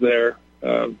I was there,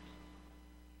 and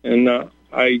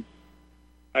I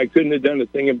couldn't have done a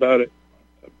thing about it,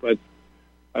 but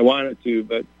I wanted to,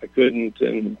 but I couldn't.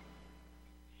 And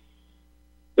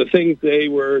the things they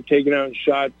were taken out and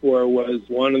shot for was,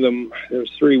 one of them, there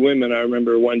was 3 women I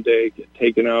remember one day get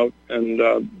taken out, and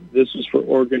this was for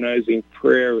organizing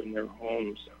prayer in their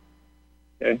homes.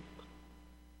 Okay?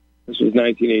 This was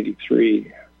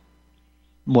 1983.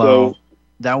 Well,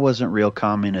 that wasn't real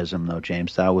communism, though,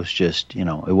 James. That was just, it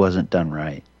wasn't done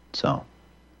right. So.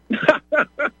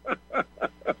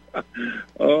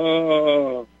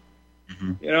 Oh.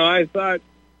 I thought,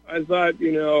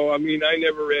 I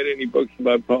never read any books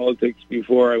about politics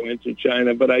before I went to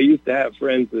China, but I used to have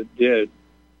friends that did.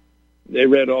 They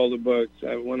read all the books.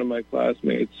 I have one of my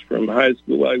classmates from high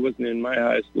school. Well, he wasn't in my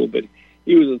high school, but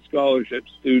he was a scholarship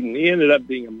student. He ended up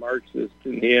being a Marxist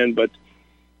in the end, but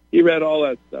he read all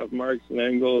that stuff, Marx and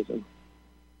Engels, and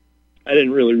I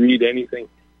didn't really read anything.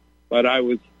 But I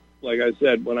was, like I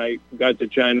said, when I got to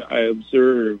China, I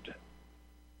observed.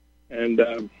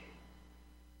 And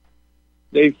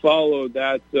they followed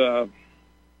that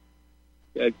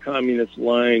communist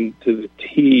line to the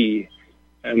T.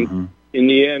 And in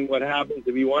the end, what happens,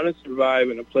 if you want to survive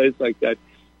in a place like that,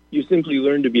 you simply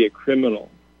learn to be a criminal.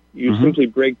 You simply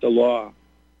break the law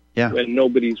when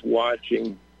nobody's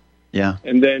watching. Yeah.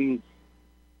 And then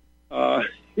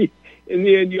in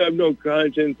the end, you have no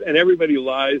conscience, and everybody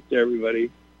lies to everybody.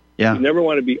 Yeah. You never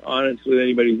want to be honest with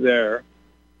anybody there.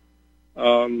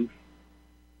 And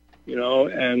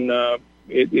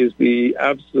it is the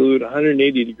absolute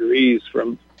 180 degrees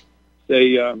from, say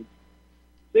you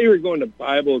were going to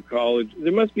Bible college.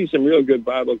 There must be some real good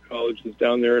Bible colleges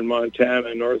down there in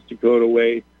Montana, North Dakota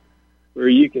way, where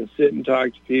you can sit and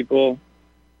talk to people,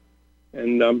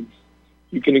 and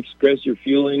you can express your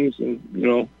feelings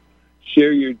and,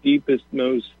 share your deepest,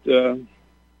 most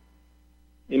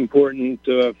important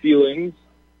feelings.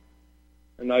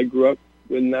 And I grew up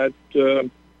in that,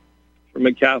 from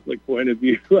a Catholic point of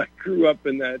view. I grew up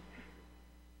in that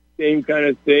same kind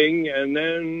of thing, and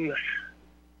then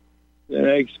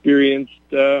I experienced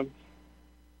the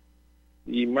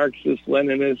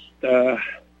Marxist-Leninist.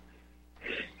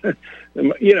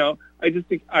 I just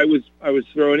think I was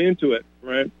thrown into it,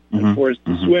 right, and forced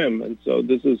to swim, and so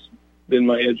this has been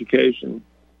my education.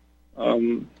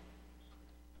 I've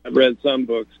read some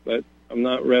books, but I've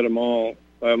not read them all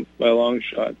by a long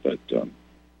shot. But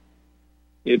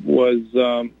it was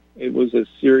a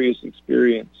serious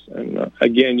experience, and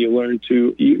again, you learn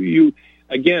to you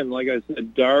again, like I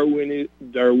said,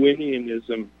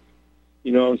 Darwinianism.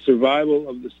 Survival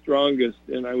of the strongest,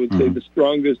 and I would say the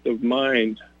strongest of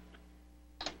mind.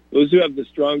 Those who have the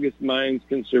strongest minds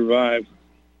can survive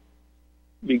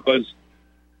because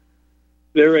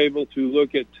they're able to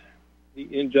look at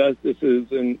the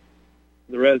injustices and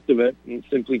the rest of it and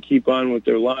simply keep on with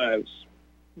their lives,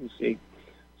 you see.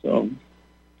 So,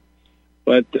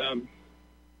 but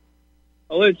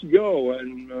I'll let you go,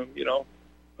 and,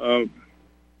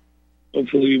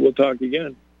 hopefully we'll talk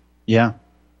again. Yeah.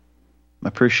 I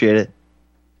appreciate it.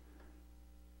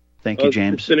 Thank you,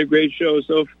 James. It's been a great show,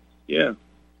 so, yeah.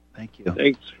 Thank you.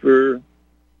 Thanks for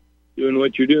doing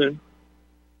what you're doing.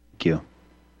 Thank you.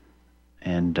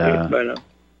 And Bye now.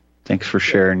 Thanks for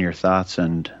sharing your thoughts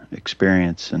and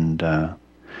experience and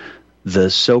the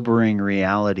sobering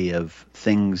reality of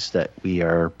things that we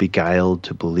are beguiled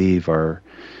to believe are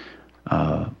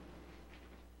other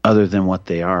than what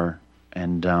they are.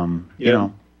 And,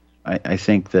 I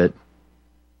think that,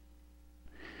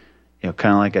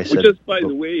 kind of like I said. Well, just by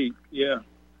the way,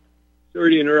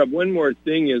 sorry to interrupt. One more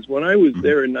thing is, when I was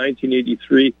there in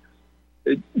 1983,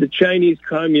 the Chinese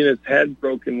communists had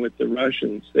broken with the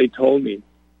Russians. They told me.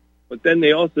 But then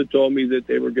they also told me that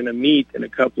they were going to meet in a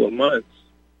couple of months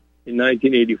in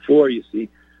 1984, you see.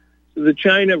 So the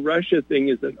China-Russia thing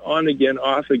is an on-again,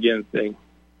 off-again thing.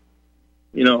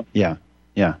 You know. Yeah.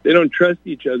 Yeah. They don't trust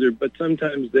each other, but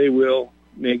sometimes they will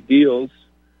make deals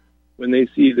when they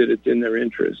see that it's in their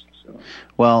interest. So,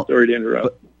 well, sorry to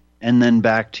interrupt. And then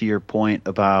back to your point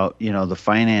about, the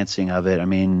financing of it. I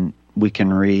mean, we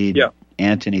can read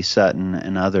Anthony Sutton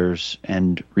and others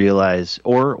and realize,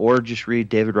 or just read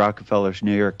David Rockefeller's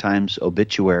New York Times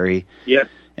obituary. Yes.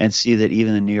 And see that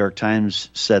even the New York Times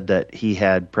said that he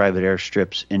had private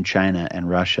airstrips in China and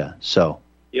Russia. So.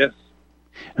 Yes.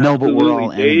 No, but we're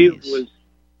all enemies.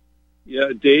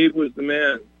 Dave was the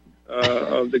man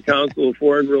of the Council of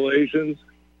Foreign Relations.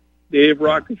 Dave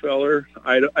Rockefeller.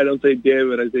 I don't say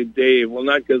David, I say Dave. Well,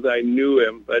 not because I knew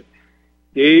him, but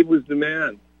Dave was the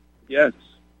man. Yes,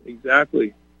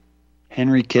 exactly.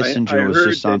 Henry Kissinger was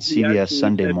just on CBS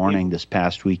Sunday Morning this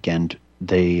past weekend.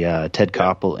 Ted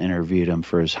Koppel interviewed him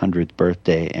for his 100th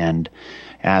birthday and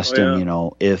asked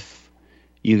him, if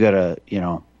you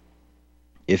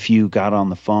got on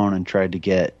the phone and tried to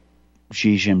get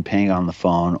Xi Jinping on the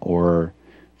phone or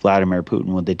Vladimir Putin,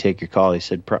 would they take your call? He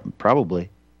said, probably.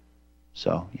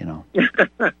 So,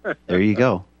 there you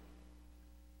go.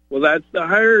 Well, that's the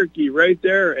hierarchy right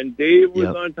there. And Dave was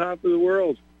on top of the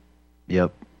world.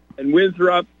 Yep. And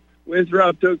Winthrop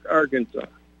took Arkansas.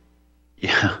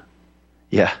 Yeah.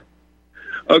 Yeah.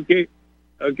 Okay,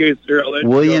 sir. I'll let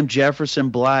William you go. Jefferson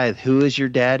Blythe. Who is your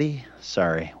daddy?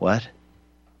 Sorry. What?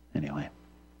 Anyway.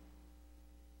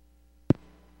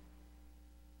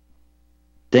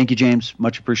 Thank you, James.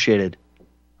 Much appreciated.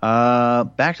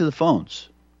 Back to the phones.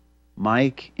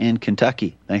 Mike in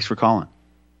Kentucky. Thanks for calling.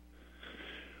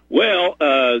 Well,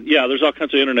 there's all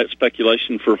kinds of internet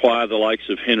speculation for why the likes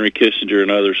of Henry Kissinger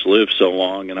and others live so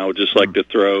long, and I would just like to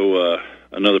throw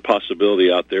another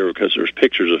possibility out there because there's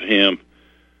pictures of him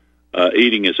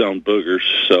eating his own boogers,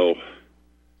 so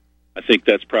I think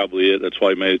that's probably it. That's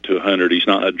why he made it to 100. He's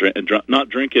not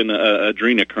drinking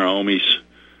adrenochrome.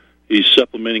 He's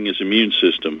supplementing his immune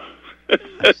system.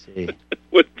 I see.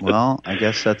 Well, I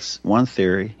guess that's one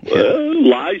theory. Well,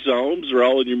 lysomes are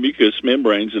all in your mucous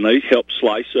membranes, and they help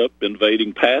slice up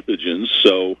invading pathogens,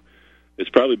 so it's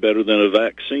probably better than a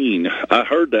vaccine. I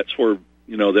heard that's where,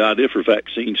 the idea for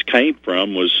vaccines came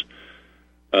from was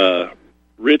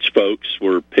rich folks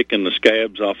were picking the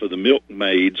scabs off of the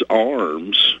milkmaids'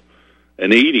 arms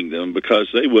and eating them because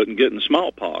they wasn't getting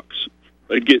smallpox.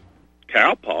 They'd get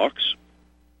cowpox.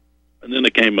 And then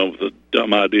they came up with a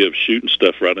dumb idea of shooting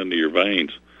stuff right into your veins,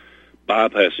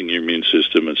 bypassing your immune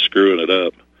system and screwing it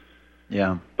up.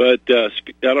 Yeah. But I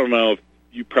don't know if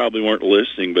you probably weren't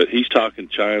listening, but he's talking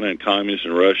China and communists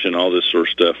and Russia and all this sort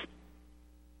of stuff.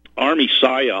 Army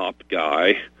PSYOP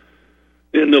guy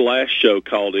in the last show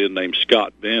called in named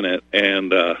Scott Bennett,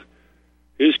 and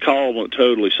his call went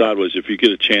totally sideways if you get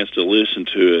a chance to listen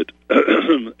to it.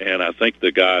 And I think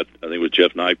the guy, it was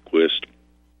Jeff Nyquist,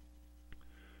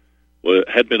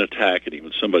 had been attacking him,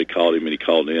 and somebody called him, and he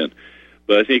called in.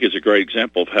 But I think it's a great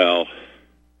example of how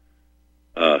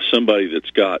somebody that's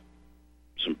got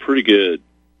some pretty good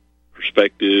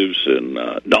perspectives and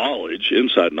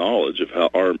inside knowledge of how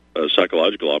our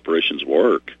psychological operations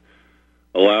work,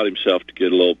 allowed himself to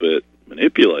get a little bit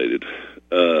manipulated.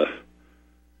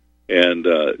 And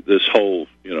this whole,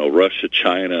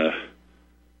 Russia-China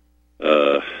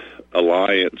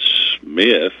alliance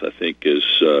myth, I think,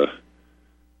 is...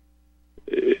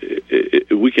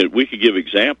 we could give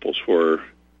examples where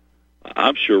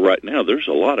I'm sure right now there's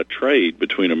a lot of trade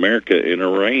between America and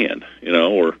Iran,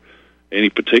 or any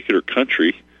particular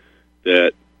country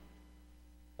that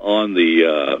on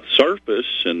the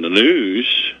surface and the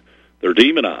news they're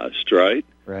demonized, right?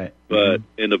 Right. But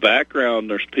in the background,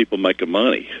 there's people making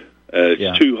money.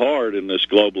 It's too hard in this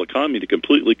global economy to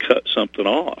completely cut something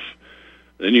off.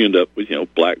 Then you end up with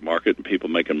black market and people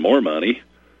making more money.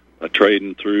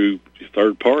 Trading through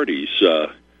third parties. What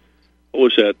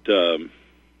was that?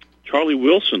 Charlie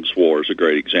Wilson's War is a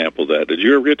great example of that. Did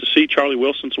you ever get to see Charlie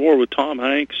Wilson's War with Tom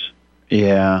Hanks?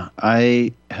 Yeah,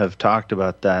 I have talked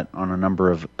about that on a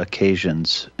number of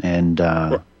occasions. And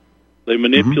they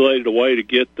manipulated a way to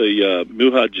get the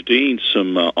Mujahideen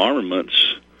some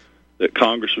armaments that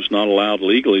Congress was not allowed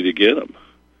legally to get them.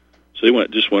 So they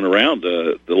just went around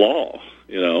the law,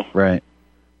 Right.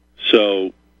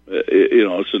 So...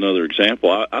 it's another example.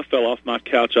 I fell off my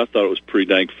couch. I thought it was pretty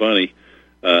dang funny.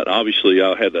 Obviously,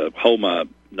 I had to hold my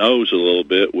nose a little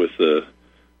bit with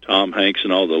Tom Hanks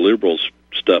and all the liberals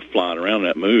stuff flying around in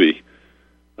that movie.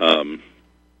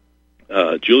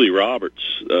 Julie Roberts,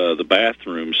 the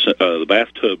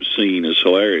bathtub scene is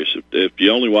hilarious. If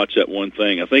you only watch that one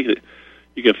thing, I think that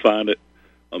you can find it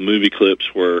on movie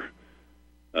clips where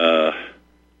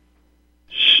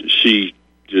she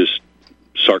just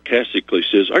sarcastically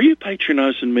says, "Are you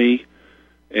patronizing me?"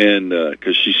 and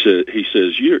because he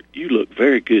says you look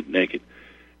very good naked,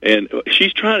 and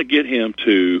she's trying to get him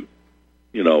to,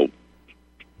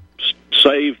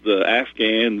 save the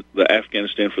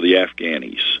Afghanistan for the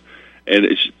Afghanis, and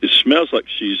it smells like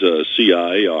she's a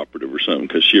CIA operative or something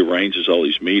because she arranges all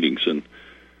these meetings, and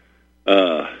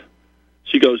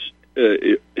she goes.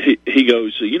 He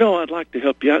goes, I'd like to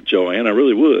help you out, Joanne. I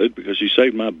really would, because you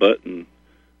saved my butt and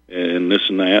this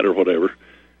and that or whatever.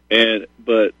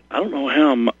 But I don't know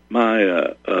how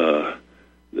my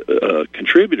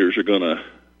contributors are going to,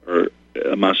 or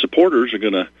my supporters are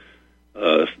going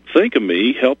to think of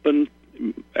me helping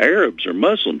Arabs or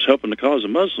Muslims, helping the cause of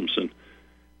Muslims.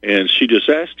 And she just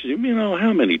asks him,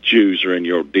 how many Jews are in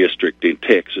your district in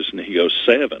Texas? And he goes,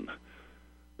 7.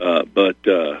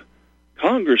 But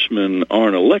congressmen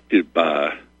aren't elected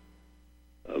by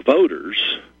voters.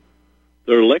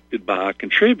 They're elected by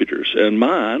contributors, and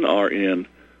mine are in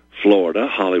Florida,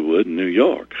 Hollywood, and New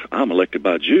York. I'm elected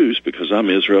by Jews because I'm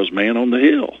Israel's man on the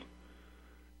hill.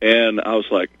 And I was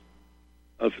like,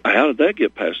 how did that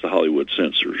get past the Hollywood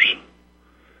censors?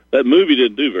 That movie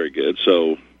didn't do very good,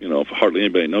 so, hardly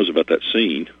anybody knows about that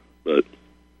scene. But,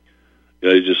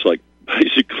 it's just like,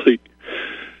 basically,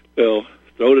 throwing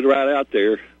it right out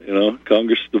there.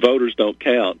 Congress, the voters don't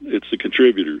count. It's the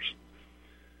contributors.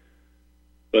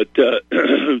 But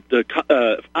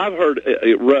I've heard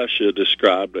Russia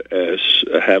described as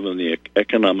having the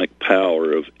economic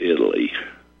power of Italy.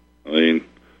 I mean,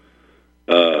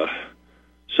 so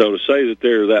to say that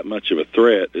they're that much of a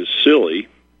threat is silly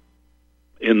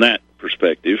in that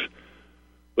perspective.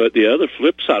 But the other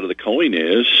flip side of the coin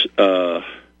is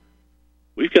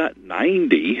we've got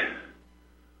 90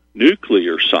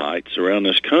 nuclear sites around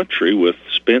this country with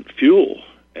spent fuel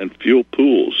and fuel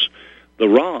pools. The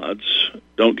rods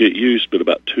don't get used but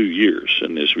about 2 years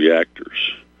in these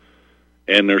reactors.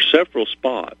 And there's several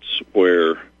spots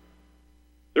where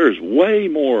there's way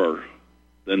more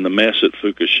than the mess at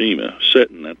Fukushima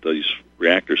sitting at these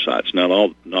reactor sites. Not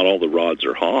all the rods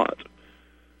are hot,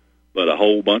 but a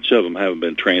whole bunch of them haven't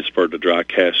been transferred to dry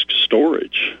cask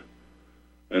storage.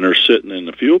 And they're sitting in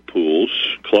the fuel pools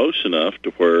close enough to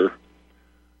where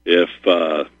if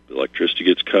electricity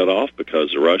gets cut off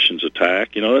because the Russians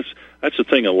attack, that's the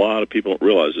thing a lot of people don't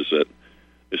realize is that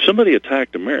if somebody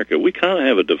attacked America, we kind of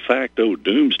have a de facto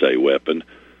doomsday weapon,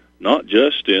 not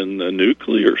just in the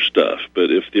nuclear stuff, but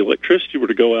if the electricity were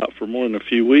to go out for more than a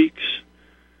few weeks.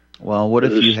 Well, what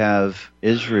if you have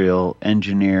Israel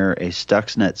engineer a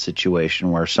Stuxnet situation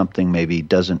where something maybe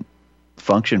doesn't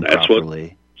function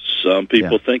properly? Some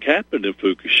people think happened in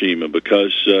Fukushima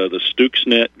because the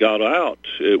Stuxnet got out.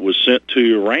 It was sent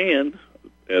to Iran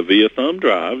via thumb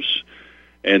drives,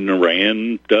 and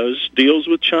Iran does deals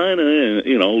with China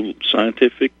and,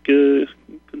 scientific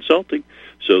consulting.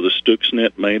 So the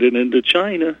Stuxnet made it into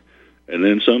China, and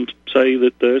then some say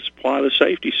that that's why the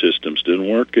safety systems didn't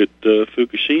work at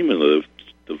Fukushima.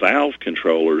 The valve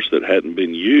controllers that hadn't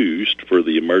been used for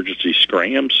the emergency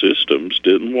scram systems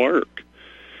didn't work.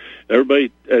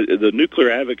 Everybody, the nuclear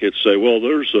advocates say, well,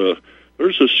 there's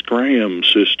a scram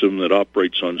system that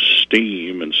operates on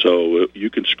steam, and so you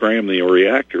can scram the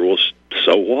reactor. Well,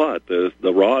 so what? The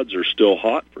rods are still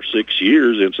hot for 6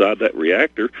 years inside that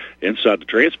reactor, inside the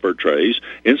transfer trays,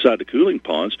 inside the cooling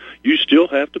ponds. You still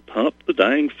have to pump the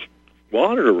dang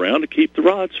water around to keep the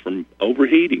rods from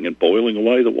overheating and boiling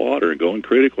away the water and going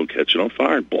critical and catching on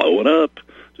fire and blowing up,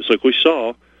 just like we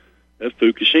saw at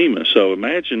Fukushima. So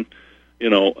imagine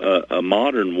a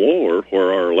modern war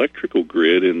where our electrical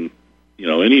grid in,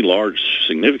 any large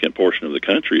significant portion of the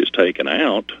country is taken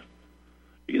out.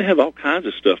 You can have all kinds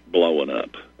of stuff blowing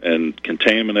up and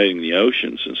contaminating the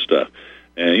oceans and stuff.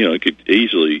 And, it could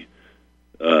easily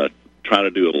try to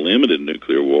do a limited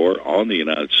nuclear war on the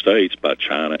United States by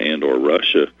China and or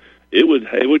Russia. It would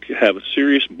have a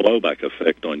serious blowback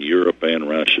effect on Europe and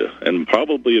Russia, and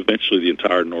probably eventually the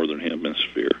entire northern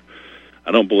hemisphere.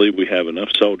 I don't believe we have enough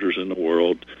soldiers in the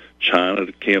world. China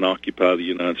can't occupy the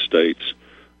United States.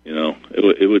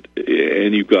 It would,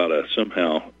 and you've got to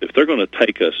somehow, if they're going to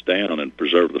take us down and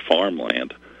preserve the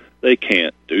farmland, they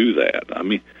can't do that. I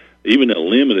mean, even a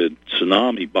limited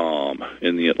tsunami bomb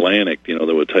in the Atlantic, that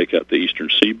would take out the eastern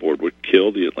seaboard would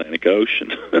kill the Atlantic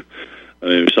Ocean. I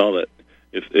mean, we saw that.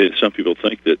 If some people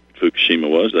think that Fukushima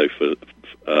was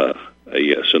a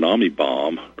tsunami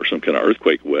bomb or some kind of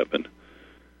earthquake weapon.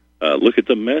 Look at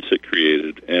the mess it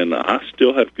created, and I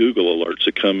still have Google alerts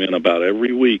that come in about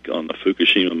every week on the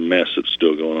Fukushima mess that's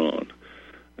still going on.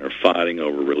 They're fighting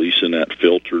over releasing that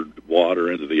filtered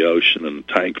water into the ocean, and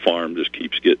the tank farm just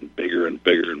keeps getting bigger and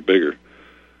bigger and bigger.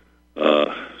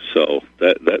 So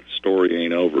that story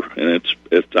ain't over, and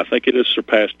I think it has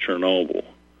surpassed Chernobyl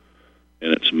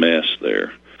in its mess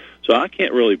there. So I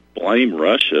can't really blame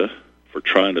Russia for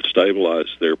trying to stabilize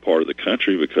their part of the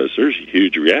country, because there's a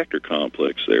huge reactor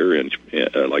complex there, and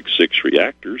like 6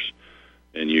 reactors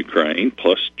in Ukraine,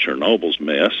 plus Chernobyl's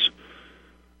mess,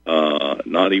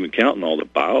 not even counting all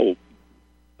the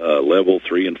level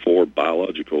 3 and 4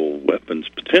 biological weapons,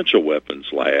 potential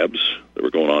weapons labs that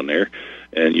were going on there,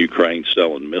 and Ukraine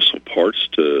selling missile parts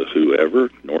to whoever,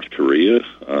 North Korea.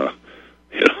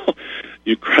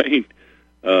 Ukraine,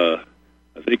 I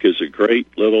think, is a great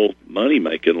little money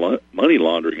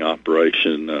laundering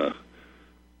operation.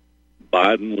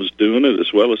 Biden was doing it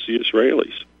as well as the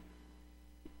Israelis.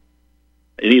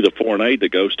 Any of the foreign aid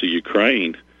that goes to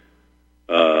Ukraine,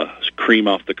 cream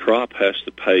off the crop has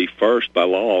to pay first by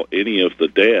law any of the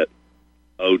debt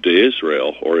owed to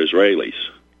Israel or Israelis.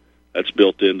 That's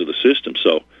built into the system.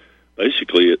 So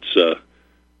basically it's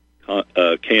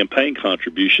campaign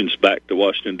contributions back to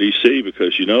Washington, D.C.,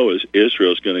 because, as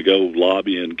Israel's going to go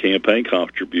lobbying campaign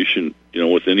contribution,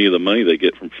 with any of the money they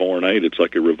get from foreign aid, it's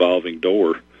like a revolving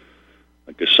door,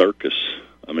 like a circus.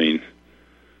 I mean,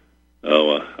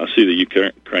 I see the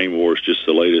Ukraine war is just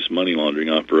the latest money laundering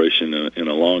operation in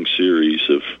a long series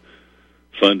of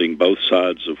funding both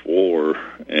sides of war,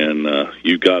 and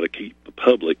you've got to keep the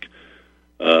public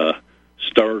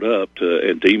stirred up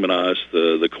and demonize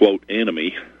the quote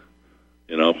enemy,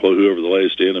 whoever the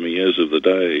latest enemy is of the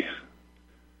day.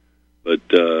 But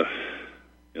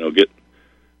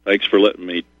thanks for letting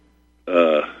me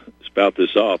spout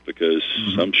this off, because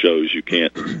some shows you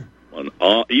can't.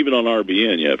 Even on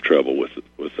RBN, you have trouble with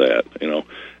that,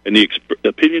 And the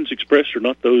opinions expressed are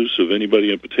not those of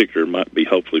anybody in particular. It might be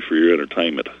hopefully for your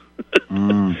entertainment.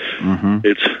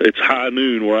 It's high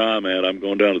noon where I'm at. I'm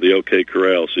going down to the OK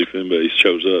Corral, see if anybody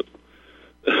shows up.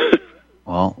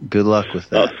 Well, good luck with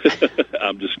that.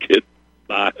 I'm just kidding.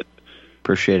 Bye.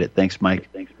 Appreciate it. Thanks, Mike.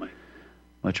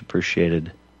 Much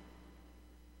appreciated.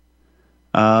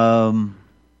 I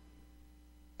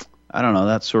don't know.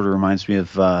 That sort of reminds me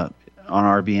of on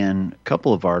RBN a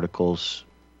couple of articles.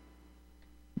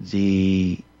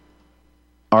 The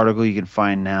article you can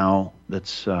find now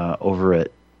that's over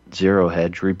at Zero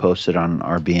Hedge, reposted on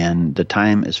RBN. The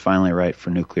time is finally right for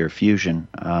nuclear fusion.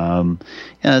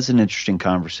 That's an interesting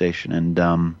conversation,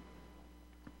 and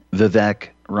Vivek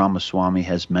Ramaswamy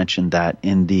has mentioned that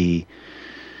in the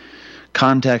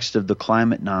context of the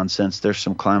climate nonsense. There's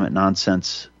some climate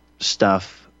nonsense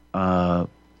stuff on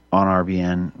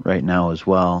RBN right now as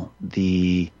well.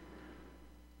 This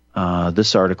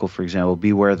article, for example,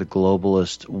 beware the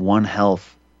globalist One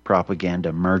Health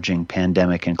propaganda merging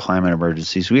pandemic and climate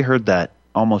emergencies. We heard that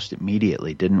almost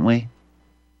immediately, didn't we?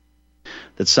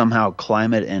 That somehow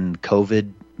climate and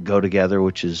COVID go together,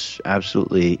 which is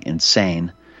absolutely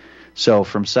insane. So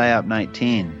from PSYOP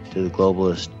 19 to the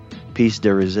globalist piece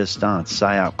de resistance,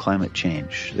 PSYOP climate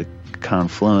change, the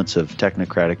confluence of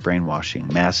technocratic brainwashing,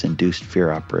 mass-induced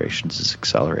fear operations is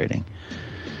accelerating.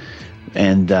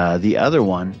 And the other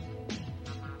one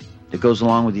that goes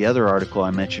along with the other article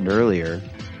I mentioned earlier,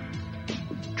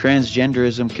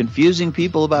 transgenderism confusing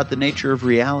people about the nature of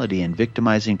reality and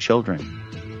victimizing children.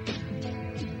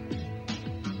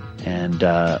 And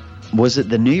was it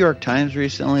the New York Times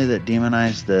recently that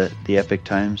demonized the Epic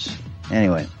Times?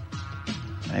 Anyway,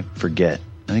 I forget.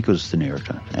 I think it was the New York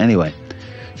Times. Anyway,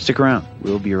 stick around.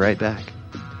 We'll be right back.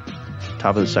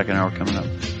 Top of the second hour coming up.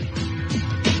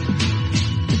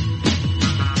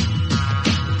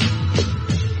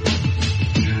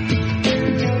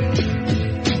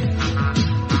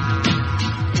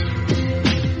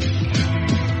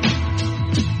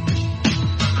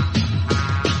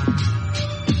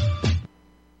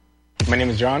 My name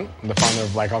is John. I'm the founder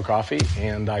of Blackout Coffee,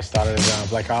 and I started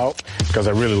Blackout because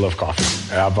I really love coffee.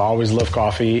 I've always loved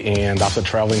coffee, and after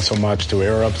traveling so much to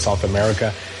Europe, South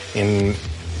America, and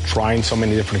trying so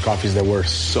many different coffees that were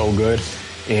so good,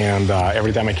 and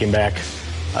every time I came back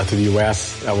to the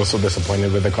U.S., I was so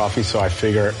disappointed with the coffee, so I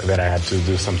figured that I had to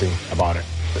do something about it.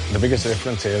 The biggest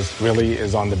difference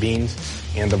is on the beans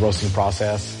and the roasting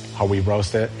process, how we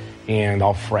roast it, and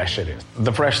how fresh it is.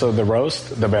 The fresher the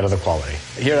roast, the better the quality.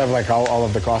 Here I have all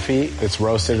of the coffee. It's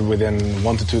roasted within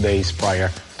 1 to 2 days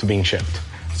prior to being shipped.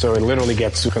 So it literally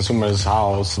gets to consumer's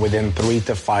house within 3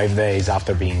 to 5 days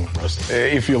after being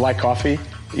roasted. If you like coffee,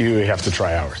 you have to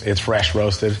try ours. It's fresh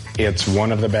roasted. It's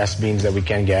one of the best beans that we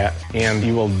can get, and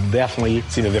you will definitely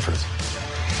see the difference.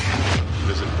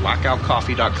 Visit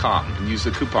blackoutcoffee.com and use the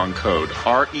coupon code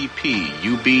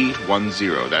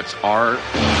REPUB10. That's REPUB10.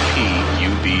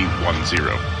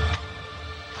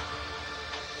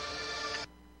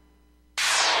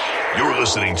 You're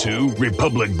listening to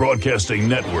Republic Broadcasting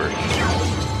Network.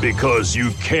 Because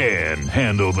you can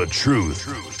handle the truth.